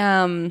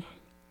 And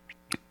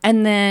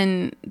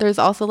then there's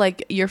also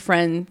like your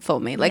friend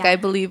soulmate. Like I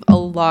believe a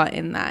lot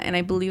in that. And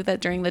I believe that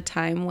during the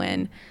time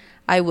when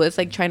I was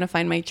like trying to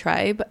find my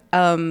tribe,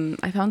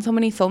 I found so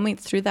many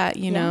soulmates through that,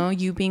 you know,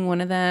 you being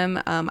one of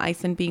them,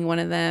 Ison being one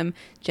of them,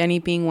 Jenny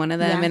being one of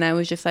them. And I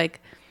was just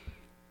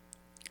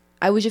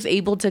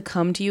able to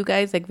come to you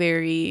guys like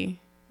very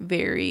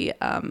very,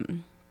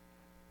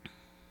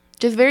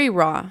 just very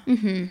raw,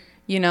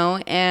 you know,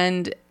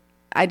 and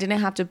I didn't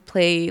have to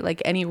play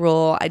like any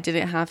role. I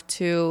didn't have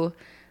to,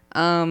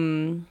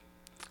 pretend,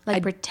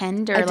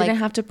 or I didn't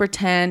have to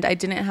pretend. I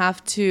didn't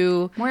have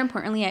to. More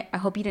importantly, I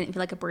hope you didn't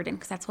feel like a burden,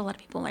 because that's what a lot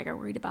of people like are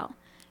worried about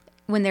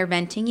when they're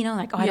venting, you know,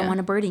 like, oh, I don't want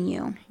to burden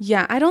you.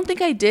 Yeah, I don't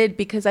think I did,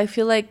 because I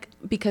feel like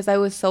because I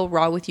was so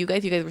raw with you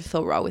guys were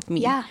so raw with me.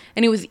 Yeah.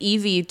 And it was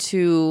easy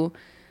to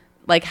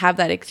like have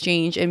that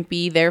exchange and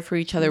be there for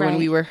each other when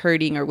we were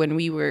hurting, or when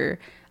we were,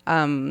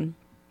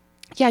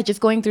 just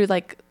going through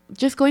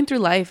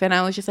life. And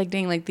I was just like,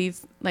 dang, like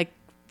these, like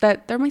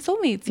that they're my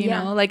soulmates, you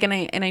know, like, and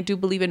I do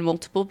believe in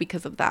multiple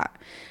because of that.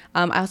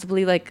 I also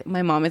believe like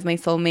my mom is my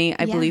soulmate.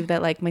 I believe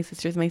that like my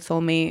sister's my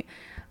soulmate.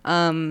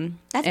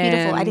 That's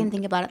beautiful. I didn't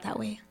think about it that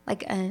way,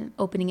 like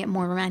opening it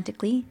more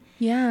romantically.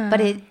 Yeah,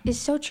 but it is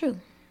so true.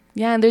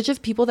 Yeah, and there's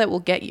just people that will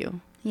get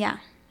you. Yeah,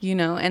 you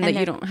know, and that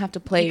you don't have to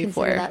play you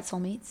for. That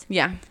soulmates.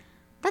 Yeah,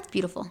 that's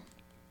beautiful.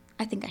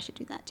 I think I should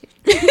do that too.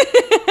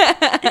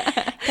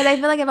 Because I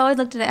feel like I've always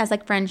looked at it as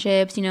like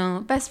friendships, you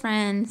know, best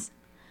friends.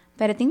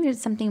 But I think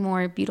there's something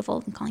more beautiful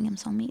than calling them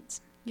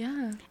soulmates.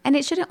 Yeah, and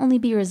it shouldn't only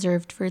be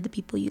reserved for the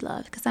people you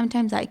love, because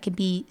sometimes that could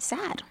be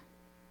sad.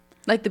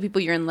 Like the people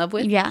you're in love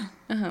with? Yeah.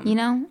 You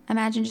know,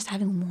 imagine just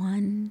having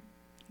one.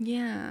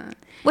 Yeah.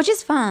 Which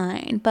is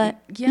fine, but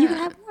you could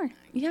have more.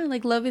 Yeah,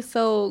 like love is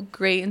so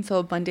great and so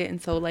abundant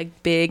and so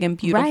like big and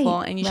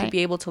beautiful. And you should be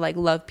able to like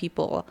love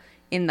people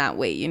in that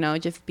way, you know?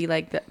 Just be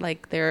like that,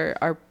 like there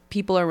are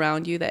people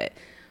around you that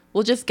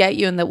will just get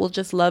you and that will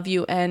just love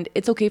you. And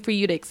it's okay for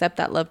you to accept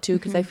that love too.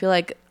 Because I feel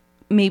like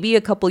maybe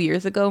a couple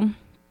years ago,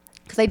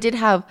 because I did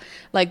have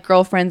like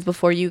girlfriends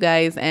before you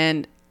guys,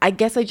 and I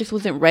guess I just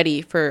wasn't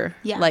ready for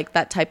like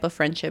that type of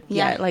friendship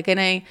yet. Like, and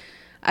I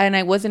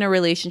was in a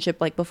relationship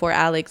like before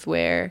Alex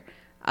where,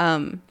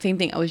 same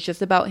thing. I was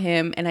just about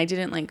him, and I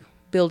didn't like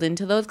build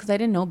into those because I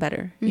didn't know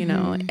better, you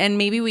know. And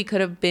maybe we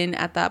could have been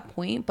at that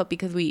point, but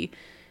because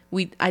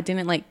I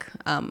didn't like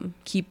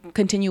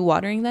continue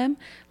watering them.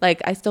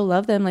 Like I still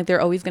love them. Like they're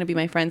always gonna be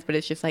my friends, but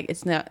it's just like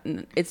it's not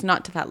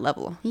to that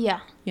level. Yeah,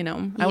 you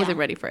know. I wasn't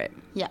ready for it.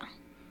 Yeah.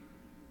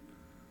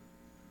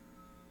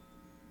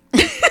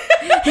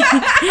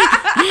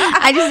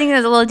 I just think it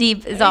was a little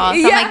deep is all. So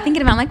I'm like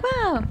thinking about, I'm like,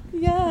 wow.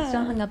 Yeah.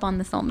 Still hung up on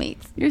the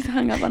soulmates. You're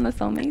hung up on the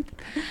soulmates.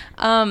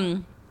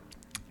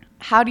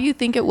 How do you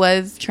think it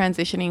was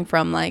transitioning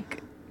from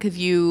like, because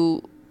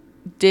you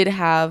did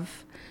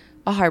have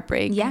a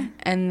heartbreak. Yeah.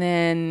 And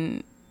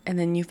then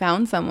you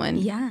found someone.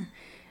 Yeah.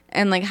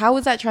 And like, how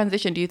was that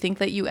transition? Do you think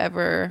that you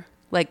ever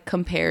like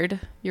compared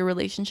your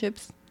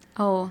relationships?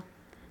 Oh,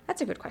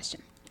 that's a good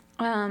question.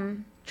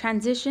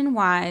 Transition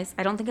wise,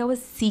 I don't think I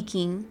was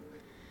seeking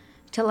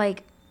to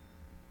like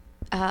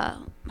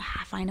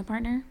find a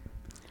partner.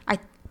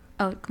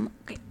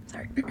 Okay,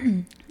 sorry.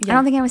 I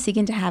don't think I was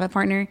seeking to have a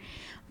partner,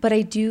 but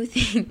I do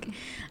think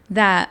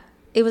that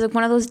it was like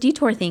one of those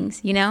detour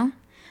things, you know?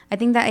 I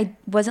think that I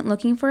wasn't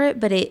looking for it,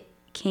 but it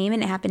came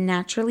and it happened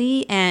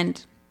naturally,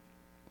 and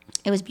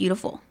it was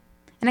beautiful.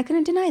 And I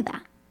couldn't deny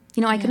that.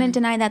 You know, I couldn't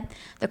deny that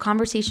the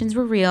conversations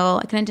were real.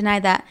 I couldn't deny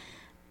that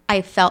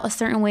I felt a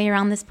certain way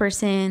around this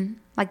person.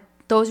 Like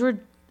those were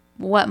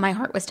what my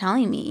heart was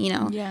telling me, you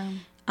know? Yeah.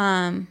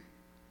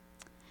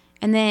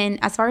 And then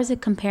as far as the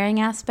comparing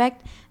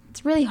aspect,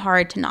 it's really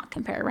hard to not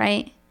compare,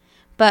 right?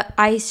 But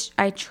I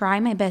try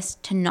my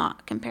best to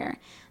not compare.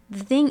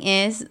 The thing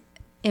is,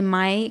 in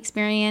my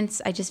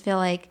experience, I just feel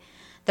like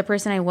the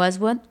person I was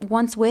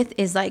once with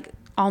is like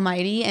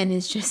almighty, and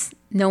is just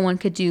no one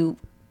could do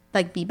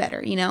like be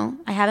better, you know?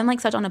 I have him like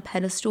such on a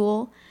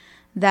pedestal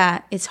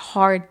that it's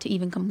hard to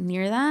even come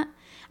near that.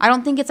 I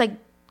don't think it's like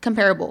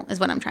comparable is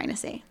what I'm trying to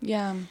say.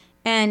 Yeah.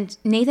 And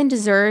Nathan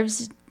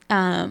deserves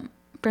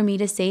for me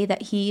to say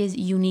that he is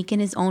unique in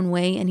his own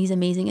way, and he's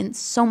amazing in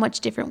so much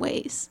different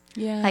ways.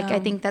 Yeah. Like I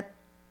think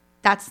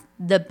that's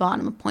the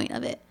bottom point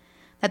of it.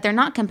 That they're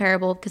not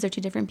comparable because they're two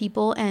different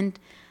people, and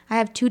I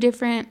have two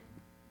different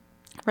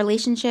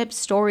relationships,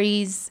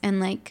 stories,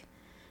 and like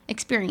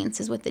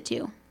experiences with the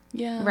two.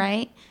 Yeah.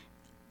 Right?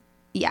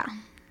 Yeah.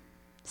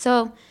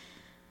 So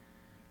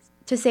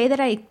to say that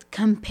I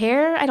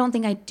compare, I don't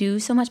think I do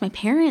so much. My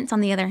parents,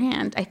 on the other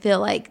hand, I feel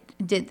like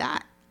did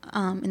that.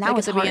 And that like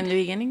was hard. In the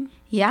beginning?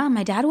 Yeah.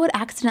 My dad would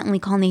accidentally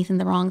call Nathan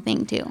the wrong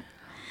thing too,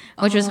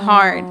 which was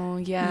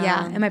hard. Yeah.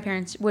 Yeah. And my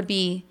parents would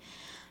be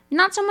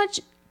not so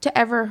much to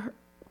ever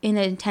in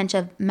the intent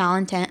of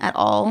malintent at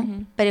all,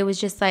 but it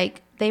was just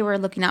like they were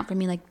looking out for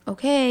me like,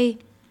 okay,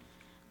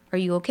 are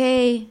you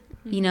okay?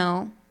 You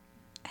know,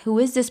 who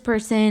is this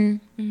person?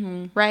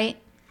 Right?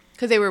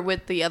 Because they were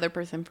with the other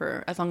person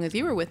for as long as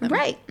you were with them.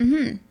 Right.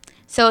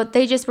 So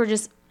they just were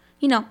just,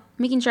 you know,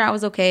 making sure I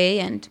was okay.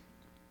 And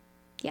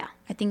yeah,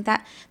 I think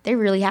that they're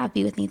really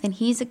happy with Nathan.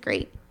 He's a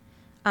great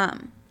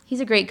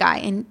guy,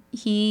 and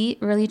he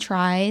really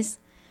tries,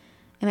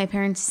 and my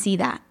parents see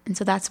that. And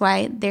so that's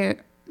why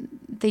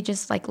they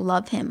just like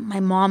love him. My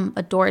mom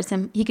adores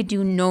him. He could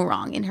do no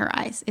wrong in her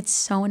eyes. It's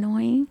so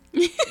annoying.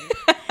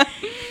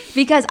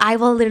 Because I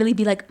will literally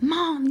be like,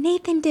 Mom,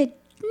 Nathan did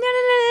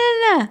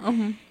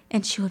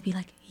And she would be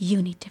like,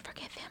 you need to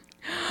forgive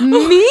him.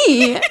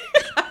 Me?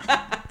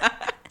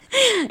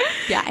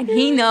 Yeah, and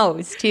he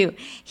knows too.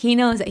 He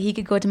knows that he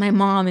could go to my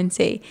mom and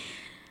say,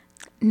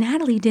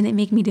 Nataly didn't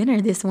make me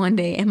dinner this one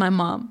day. And my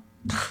mom,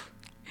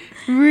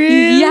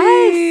 really?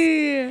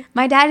 Yes.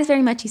 My dad is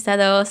very machismo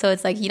though, so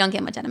it's like you don't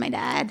get much out of my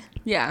dad.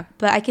 Yeah.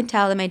 But I can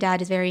tell that my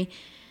dad is very,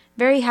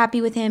 very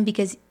happy with him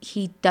because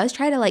he does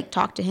try to like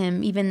talk to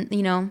him. Even,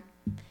 you know,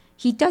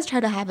 he does try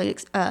to have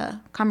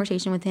a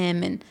conversation with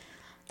him, and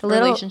the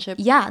little relationship.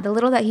 Yeah, the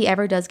little that he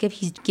ever does give,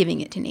 he's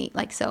giving it to Nate.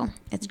 Like, so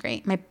it's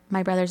great.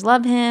 My brothers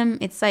love him.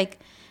 It's like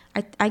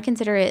I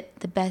consider it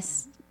the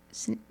best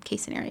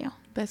case scenario.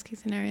 Best case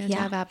scenario to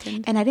have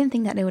happened. And I didn't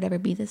think that it would ever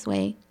be this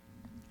way.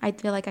 I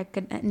feel like I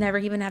could never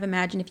even have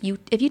imagined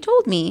if you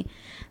told me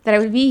that I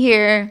would be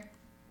here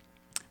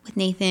with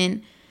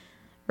Nathan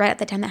right at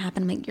the time that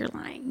happened. I'm like, you're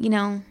lying. You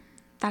know,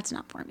 that's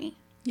not for me.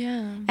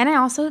 Yeah. And I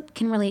also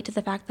can relate to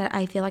the fact that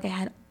I feel like I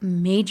had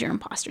major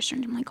imposter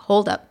syndrome. Like,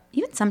 hold up.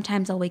 Even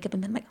sometimes I'll wake up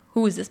and be like,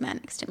 who is this man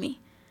next to me?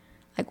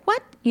 Like,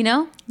 what? You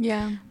know?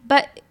 Yeah.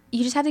 But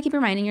you just have to keep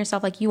reminding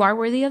yourself, like, you are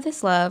worthy of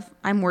this love.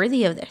 I'm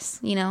worthy of this,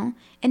 you know?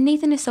 And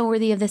Nathan is so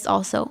worthy of this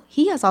also.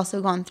 He has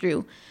also gone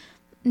through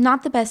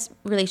not the best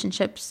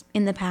relationships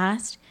in the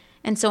past.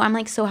 And so I'm,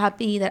 like, so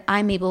happy that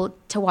I'm able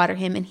to water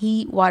him, and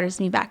he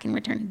waters me back in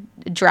return.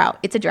 Drought.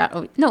 It's a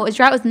drought. No, a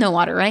drought with no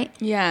water, right?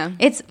 Yeah.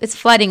 It's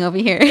flooding over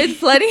here. It's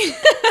flooding?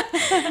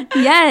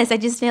 Yes. I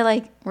just feel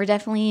like we're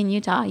definitely in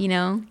Utah, you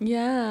know?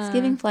 Yeah. It's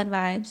giving flood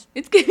vibes.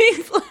 It's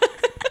giving flood.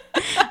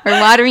 We're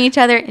watering each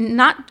other, and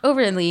not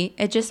overly.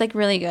 It's just, like,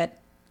 really good.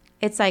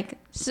 It's, like,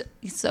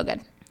 it's so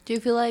good. Do you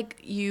feel like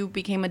you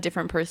became a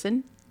different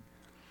person?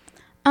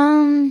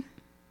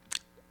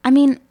 I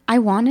mean, I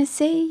want to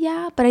say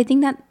yeah, but I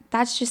think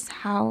that's just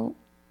how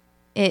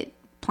it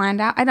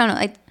planned out. I don't know.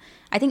 Like,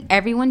 I think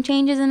everyone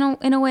changes in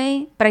a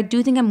way, but I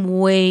do think I'm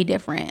way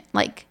different,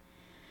 like,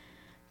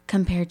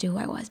 compared to who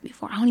I was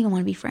before. I don't even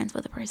want to be friends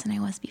with the person I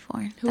was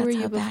before. Who were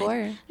you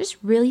before? Just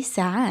really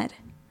sad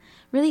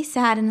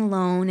and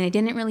alone. And I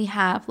didn't really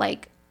have,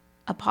 like,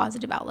 a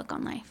positive outlook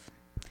on life.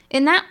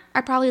 And that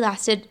I probably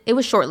lasted. It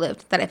was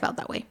short-lived that I felt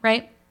that way,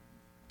 right?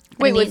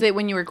 Wait, was it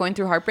when you were going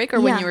through heartbreak,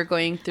 or when you were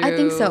going through... I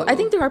think so. I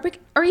think through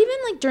heartbreak, or even,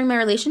 like, during my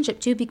relationship,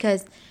 too,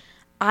 because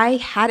I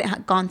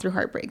hadn't gone through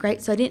heartbreak,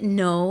 right? So I didn't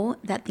know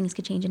that things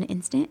could change in an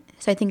instant.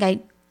 So I think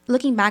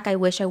looking back, I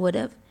wish I would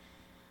have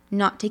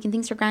not taken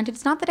things for granted.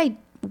 It's not that I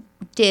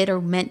did or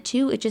meant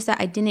to. It's just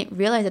that I didn't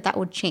realize that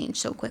would change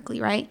so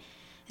quickly, right?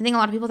 I think a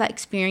lot of people that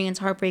experience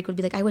heartbreak would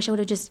be like, I wish I would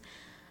have just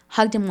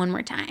hugged him one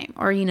more time,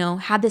 or, you know,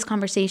 had this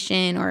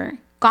conversation, or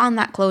gotten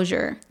that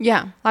closure.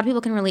 Yeah. A lot of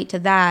people can relate to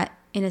that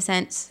in a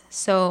sense.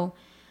 So,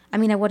 I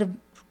mean, I would have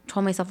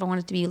told myself I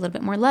wanted to be a little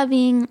bit more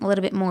loving, a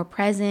little bit more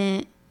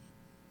present.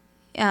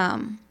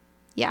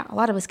 Yeah, a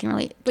lot of us can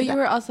relate. But you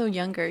were also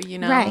younger, you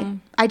know? Right.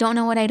 I don't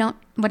know what I don't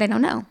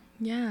know.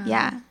 Yeah.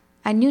 Yeah.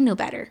 I knew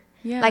better.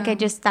 Yeah. Like,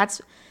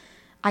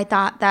 I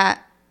thought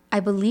that I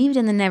believed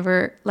in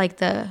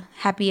the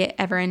happy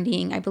ever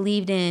ending. I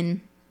believed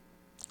in,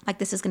 like,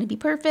 this is going to be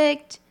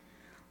perfect.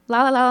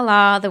 La, la, la, la,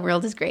 la. The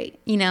world is great.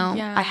 You know?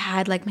 Yeah. I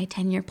had, like, my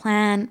 10-year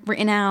plan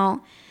written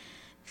out.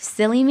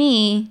 Silly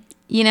me.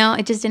 You know?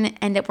 It just didn't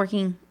end up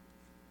working.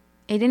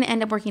 It didn't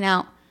end up working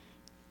out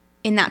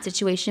in that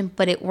situation,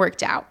 but it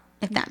worked out,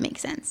 if that makes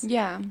sense.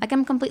 Yeah. Like,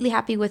 I'm completely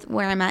happy with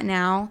where I'm at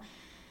now.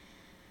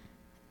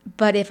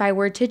 But if I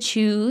were to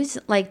choose,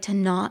 like, to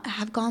not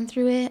have gone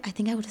through it, I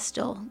think I would have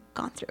still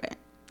gone through it.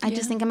 I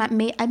just think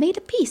I made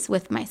a peace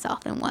with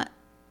myself and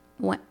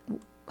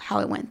how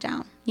it went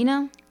down, you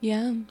know?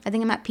 Yeah. I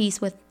think I'm at peace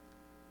with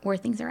where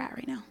things are at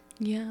right now.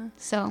 Yeah.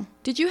 So.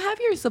 Did you have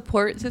your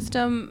support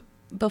system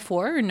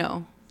before, or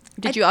no?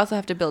 Did you also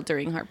have to build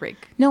during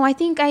heartbreak? No, I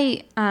think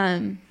I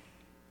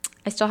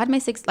still had my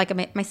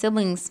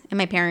siblings and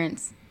my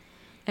parents.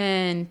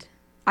 And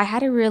I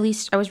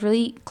was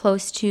really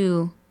close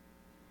to,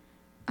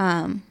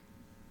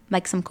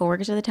 like, some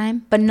coworkers at the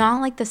time, but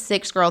not like the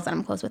 6 girls that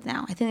I'm close with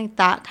now. I think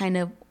that kind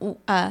of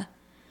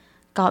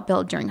got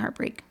built during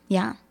heartbreak.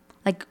 Yeah.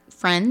 Like,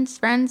 friends,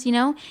 you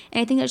know?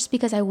 And I think that's just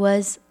because I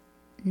was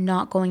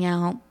not going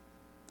out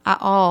at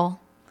all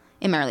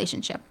in my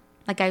relationship.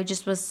 Like, I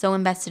just was so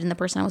invested in the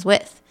person I was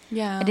with.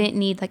 Yeah. I didn't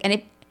need, like,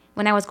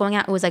 when I was going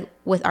out, it was, like,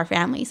 with our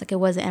families. Like, it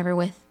wasn't ever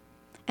with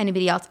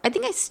anybody else. I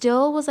think I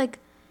still was, like,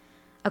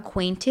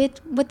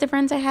 acquainted with the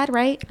friends I had,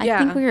 right? I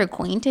think we were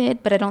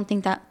acquainted, but I don't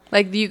think that...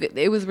 Like,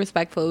 it was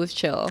respectful. It was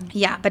chill.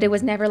 Yeah, but it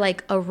was never,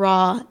 like, a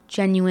raw,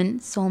 genuine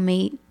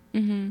soulmate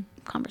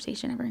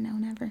conversation ever. No,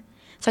 never.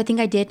 So I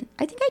think I did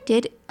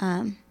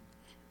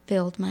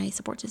build my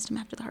support system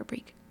after the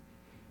heartbreak.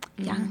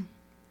 Yeah.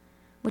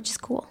 Which is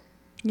cool.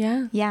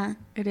 Yeah. Yeah.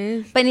 It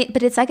is. But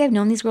it's like I've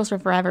known these girls for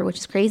forever, which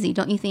is crazy,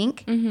 don't you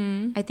think?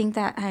 Mm-hmm. I think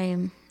that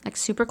I'm, like,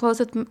 super close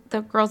with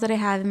the girls that I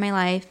have in my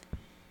life.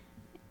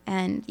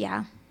 And,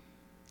 yeah.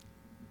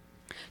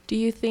 Do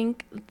you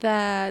think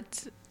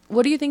that...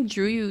 What do you think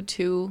drew you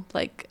to,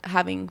 like,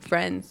 having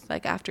friends,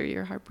 like, after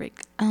your heartbreak?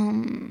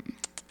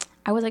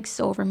 I was, like,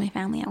 so over my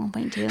family at one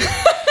point, too.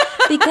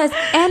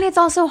 And it's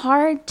also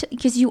hard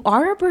because you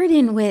are a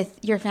burden with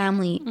your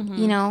family.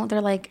 You know,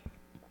 they're like,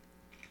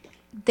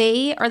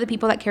 they are the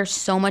people that care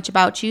so much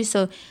about you.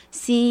 So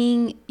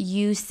seeing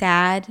you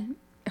sad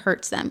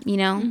hurts them, you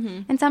know?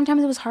 And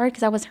sometimes it was hard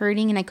because I was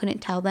hurting and I couldn't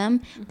tell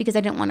them because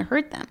I didn't want to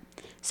hurt them.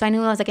 So I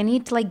knew I was like, I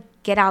need to like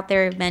get out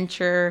there,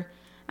 venture.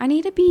 I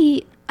need to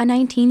be a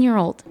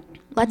 19-year-old.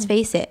 Let's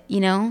face it, you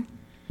know?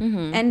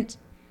 And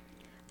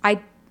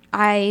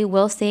I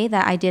will say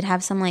that I did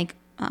have some like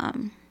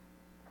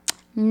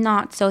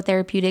not so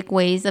therapeutic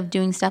ways of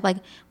doing stuff. Like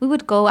we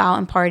would go out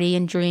and party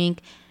and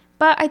drink,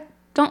 but I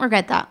don't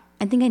regret that.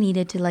 I think I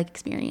needed to like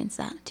experience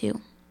that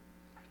too.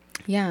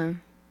 Yeah.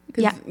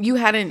 Yeah. You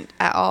hadn't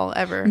at all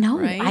ever. No,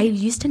 right? I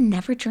used to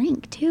never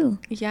drink too.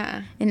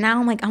 Yeah. And now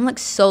I'm like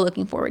so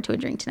looking forward to a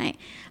drink tonight.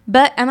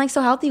 But I'm like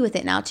so healthy with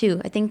it now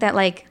too. I think that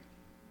like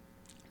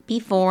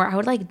before I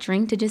would like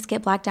drink to just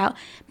get blacked out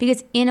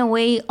because in a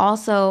way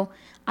also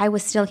I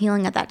was still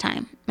healing at that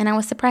time and I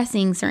was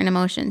suppressing certain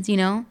emotions, you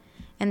know?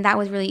 And that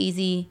was really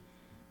easy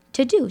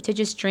to do, to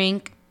just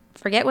drink,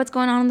 forget what's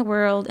going on in the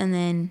world and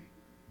then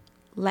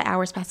let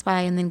hours pass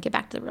by and then get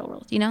back to the real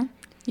world, you know?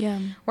 Yeah.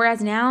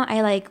 Whereas now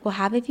I like will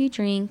have a few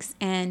drinks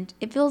and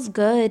it feels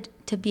good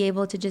to be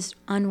able to just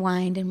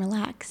unwind and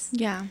relax.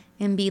 Yeah.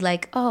 And be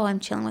like, oh, I'm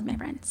chilling with my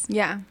friends.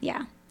 Yeah.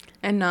 Yeah.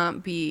 And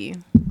not be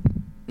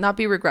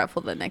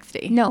regretful the next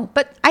day. No,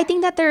 but I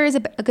think that there is a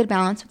good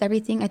balance with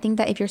everything. I think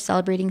that if you're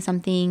celebrating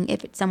something,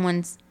 if it's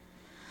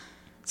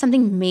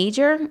something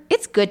major,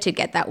 it's good to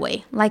get that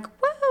way. Like,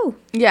 whoa.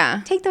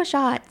 Yeah. Take those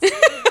shots.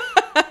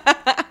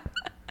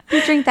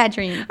 You drink that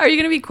drink. Are you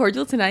going to be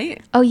cordial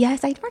tonight? Oh,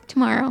 yes. I work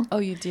tomorrow. Oh,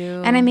 you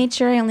do? And I made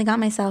sure I only got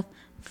myself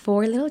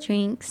 4 little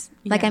drinks.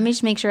 Yeah. Like, I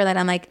made make sure that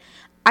I'm like,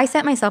 I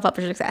set myself up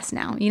for success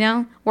now, you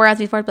know? Whereas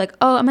before, I'd be like,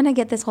 oh, I'm going to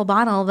get this whole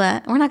bottle,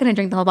 but we're not going to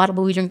drink the whole bottle,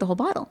 but we drink the whole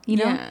bottle, you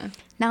know? Yeah.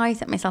 Now I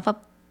set myself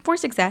up for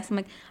success. I'm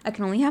like, I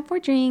can only have 4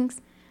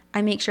 drinks.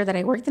 I make sure that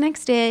I work the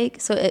next day.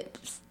 So it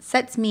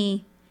sets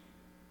me,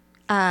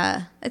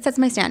 it sets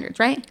my standards,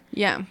 right?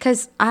 Yeah.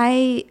 Because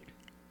I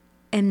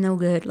am no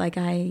good. Like,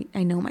 I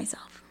know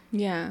myself.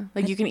 Yeah.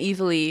 Like, you can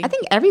easily. I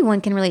think everyone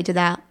can relate to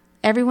that.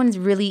 Everyone's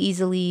really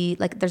easily,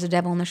 like, there's a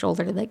devil on their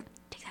shoulder to, like,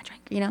 take that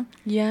drink, you know?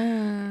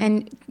 Yeah.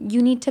 And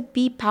you need to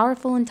be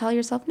powerful and tell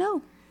yourself,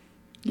 no.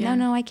 Yeah.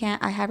 No, I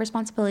can't. I have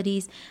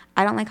responsibilities.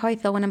 I don't like how I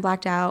feel when I'm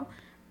blacked out.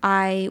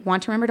 I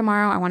want to remember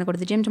tomorrow. I want to go to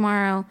the gym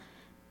tomorrow.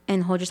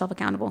 And hold yourself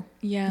accountable.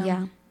 Yeah.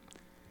 Yeah.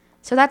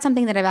 So that's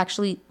something that I've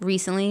actually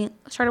recently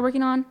started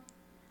working on.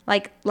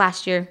 Like,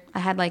 last year, I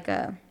had, like,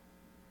 a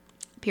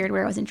period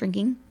where I wasn't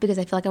drinking because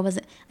I feel like I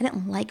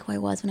didn't like who I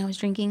was when I was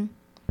drinking.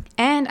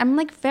 And I'm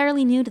like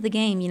fairly new to the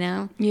game, you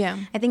know? Yeah.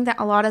 I think that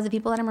a lot of the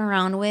people that I'm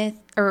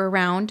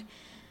around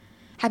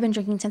have been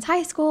drinking since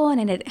high school and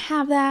I didn't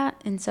have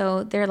that. And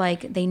so they're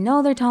like, they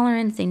know their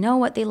tolerance, they know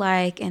what they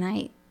like. And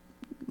I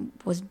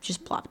was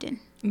just plopped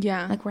in.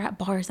 Yeah. Like we're at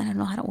bars and I don't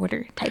know how to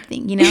order type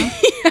thing, you know?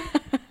 Yeah.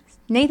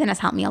 Nathan has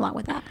helped me a lot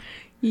with that.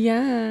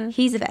 Yeah.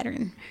 He's a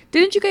veteran.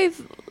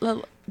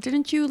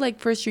 Didn't you like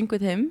first drink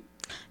with him?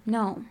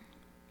 No.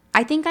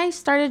 I think I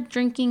started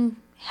drinking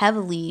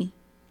heavily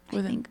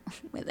with him,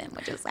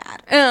 which is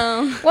sad.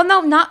 Oh. Well,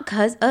 no, not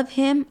because of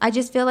him. I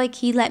just feel like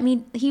he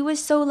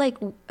was so like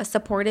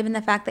supportive in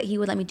the fact that he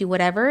would let me do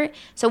whatever.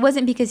 So it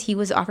wasn't because he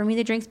was offering me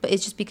the drinks, but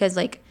it's just because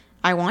like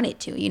I wanted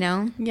to, you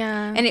know?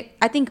 Yeah. And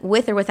I think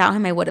with or without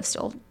him, I would have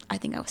still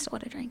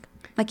would have drank.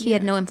 Like he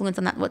had no influence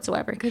on that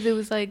whatsoever. Because it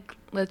was like,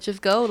 let's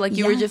just go. Like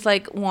you were just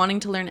like wanting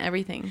to learn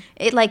everything.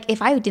 It like,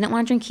 if I didn't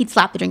want to drink, he'd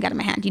slap the drink out of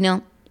my hand, you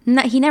know?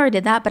 No, he never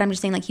did that, but I'm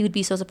just saying, like, he would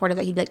be so supportive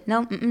that he'd be like,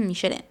 no, you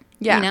shouldn't.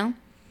 Yeah. You know?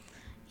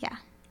 Yeah.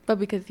 But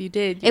because you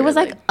did. It was,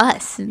 like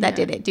us that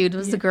did it, dude. It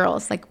was the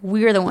girls. Like,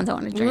 we're the ones that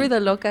wanted to drink. We were the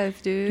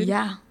locas, dude.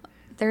 Yeah.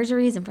 There's a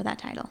reason for that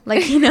title.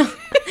 Like, you know,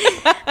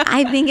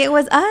 I think it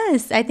was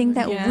us. I think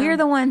that we're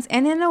the ones.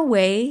 And in a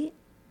way,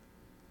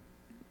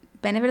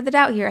 benefit of the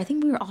doubt here, I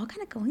think we were all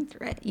kind of going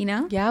through it, you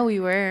know? Yeah,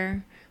 we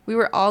were. We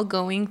were all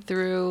going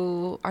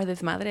through our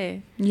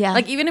desmadre. Yeah.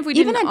 Like even if we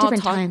didn't at all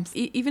different talk, times.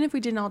 Even if we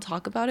didn't all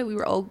talk about it, we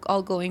were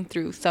all going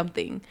through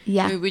something.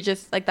 Yeah. I mean, we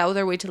just like that was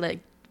our way to like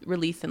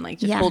release and like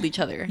just hold each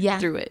other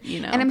through it, you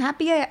know. And I'm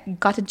happy I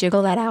got to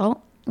jiggle that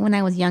out when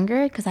I was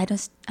younger because I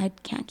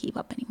can't keep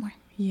up anymore.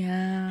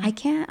 Yeah. I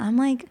can't. I'm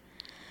like,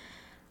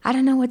 I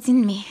don't know what's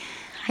in me.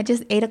 I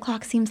just 8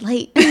 o'clock seems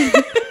late.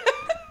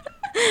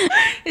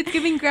 It's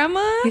giving grandma.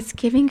 It's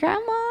giving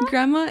grandma.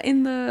 Grandma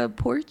in the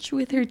porch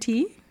with her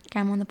tea.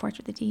 Grandma on the porch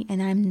with the tea,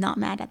 and I'm not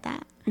mad at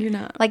that. You're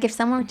not. Like if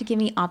someone were to give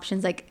me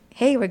options, like,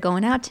 hey, we're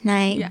going out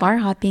tonight, bar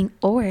hopping,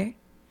 or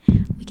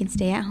we can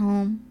stay at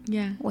home,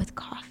 with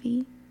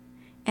coffee,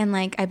 and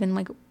like I've been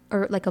like,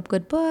 or like a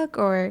good book,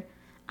 or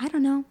I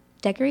don't know,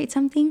 decorate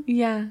something.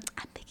 Yeah,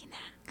 I'm picking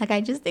that. Like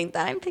I just think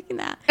that I'm picking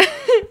that.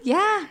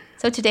 Yeah.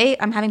 So today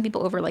I'm having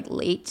people over like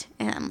late,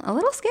 and I'm a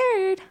little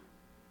scared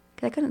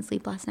because I couldn't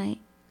sleep last night.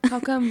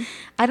 How come?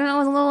 I don't know. I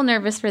was a little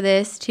nervous for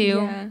this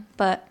too,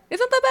 but it's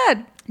not that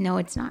bad. No,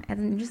 it's not.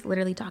 I'm just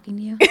literally talking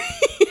to you.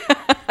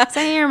 So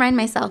I need to remind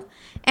myself.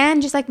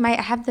 And just like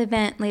I have the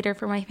event later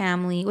for my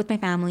family, with my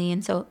family.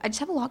 And so I just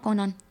have a lot going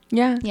on.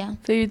 Yeah. Yeah.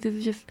 So this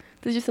is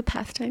just a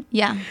pastime.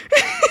 Yeah.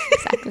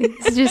 Exactly.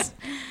 This is just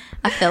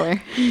a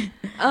filler.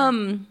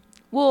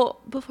 Well,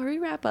 before we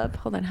wrap up,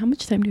 hold on. How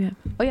much time do we have?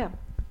 Oh, yeah.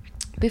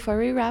 Before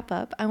we wrap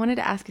up, I wanted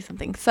to ask you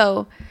something.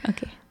 So,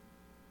 okay.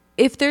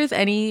 If there's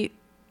any,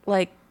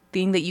 like,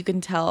 thing that you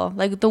can tell,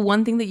 like, the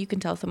one thing that you can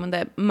tell someone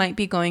that might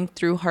be going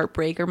through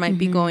heartbreak or might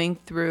be going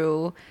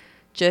through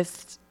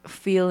just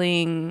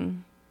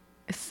feeling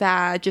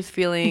sad, just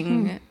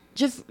feeling,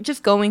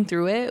 just going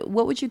through it,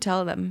 what would you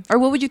tell them? Or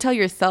what would you tell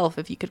yourself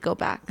if you could go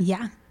back?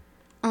 Yeah.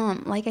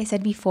 Like I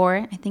said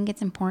before, I think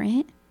it's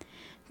important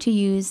to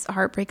use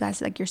heartbreak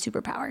as like your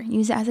superpower.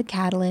 Use it as a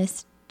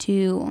catalyst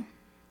to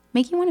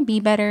make you want to be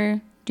better,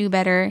 do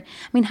better.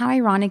 I mean, how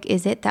ironic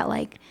is it that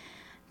like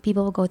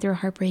people will go through a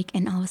heartbreak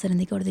and all of a sudden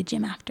they go to the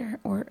gym after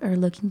or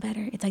looking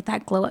better? It's like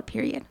that glow up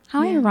period.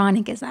 How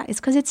ironic is that? It's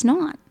because it's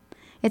not.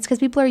 It's because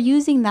people are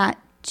using that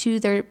to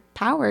their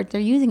power.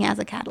 They're using it as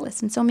a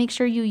catalyst. And so make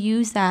sure you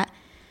use that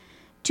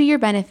to your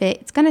benefit.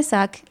 It's going to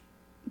suck,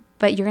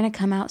 but you're going to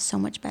come out so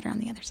much better on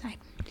the other side.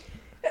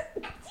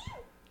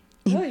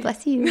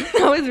 Bless you.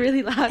 That was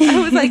really loud.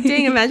 I was like,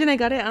 dang, imagine I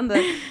got it on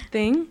the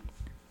thing.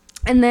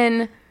 And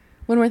then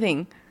one more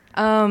thing.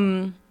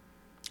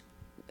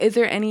 Is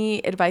there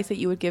any advice that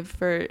you would give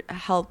for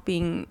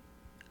helping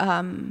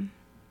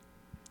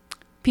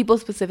people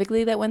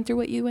specifically that went through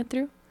what you went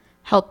through?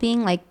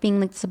 Helping, like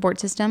being like the support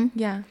system?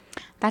 Yeah.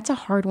 That's a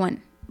hard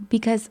one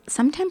because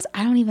sometimes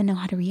I don't even know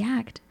how to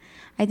react.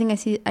 I think I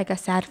see like a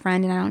sad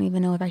friend and I don't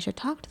even know if I should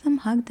talk to them,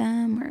 hug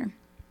them, or...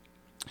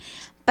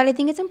 But I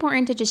think it's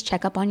important to just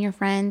check up on your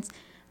friends.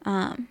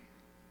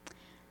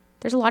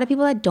 There's a lot of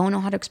people that don't know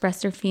how to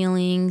express their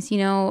feelings,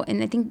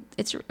 and I think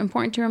it's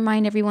important to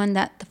remind everyone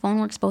that the phone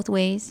works both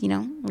ways,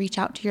 reach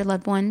out to your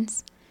loved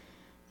ones.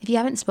 If you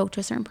haven't spoke to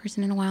a certain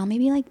person in a while,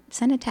 maybe like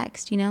send a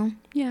text,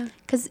 Yeah.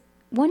 Because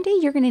one day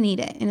you're going to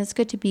need it, and it's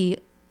good to be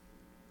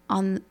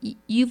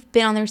you've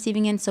been on the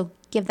receiving end, so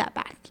give that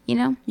back,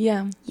 Yeah.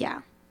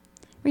 Yeah.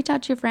 Reach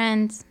out to your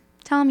friends.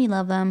 Tell them you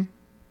love them.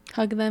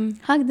 Hug them.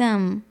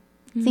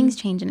 Mm-hmm. Things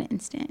change in an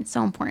instant. It's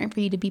so important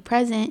for you to be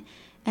present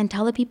and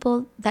tell the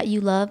people that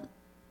you love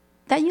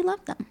them.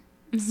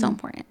 Mm-hmm. It's so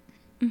important.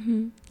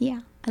 Mm-hmm. Yeah.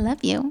 I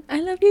love you.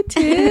 I love you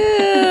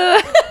too.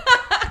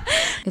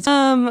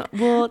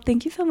 Well,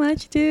 thank you so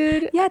much,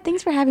 dude. Yeah.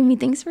 Thanks for having me.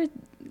 Thanks for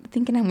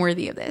thinking I'm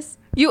worthy of this.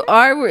 You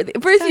are worthy.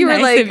 First, so you were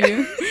nice like,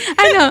 you.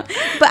 I know,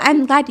 but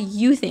I'm glad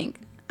you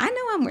think. I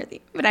know I'm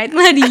worthy, but I'm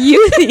glad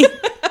you think.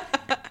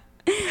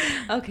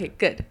 Okay,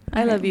 good.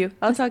 I love you.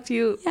 I'll talk to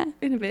you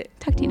in a bit.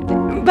 Talk to you in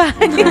a bit.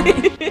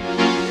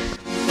 Bye.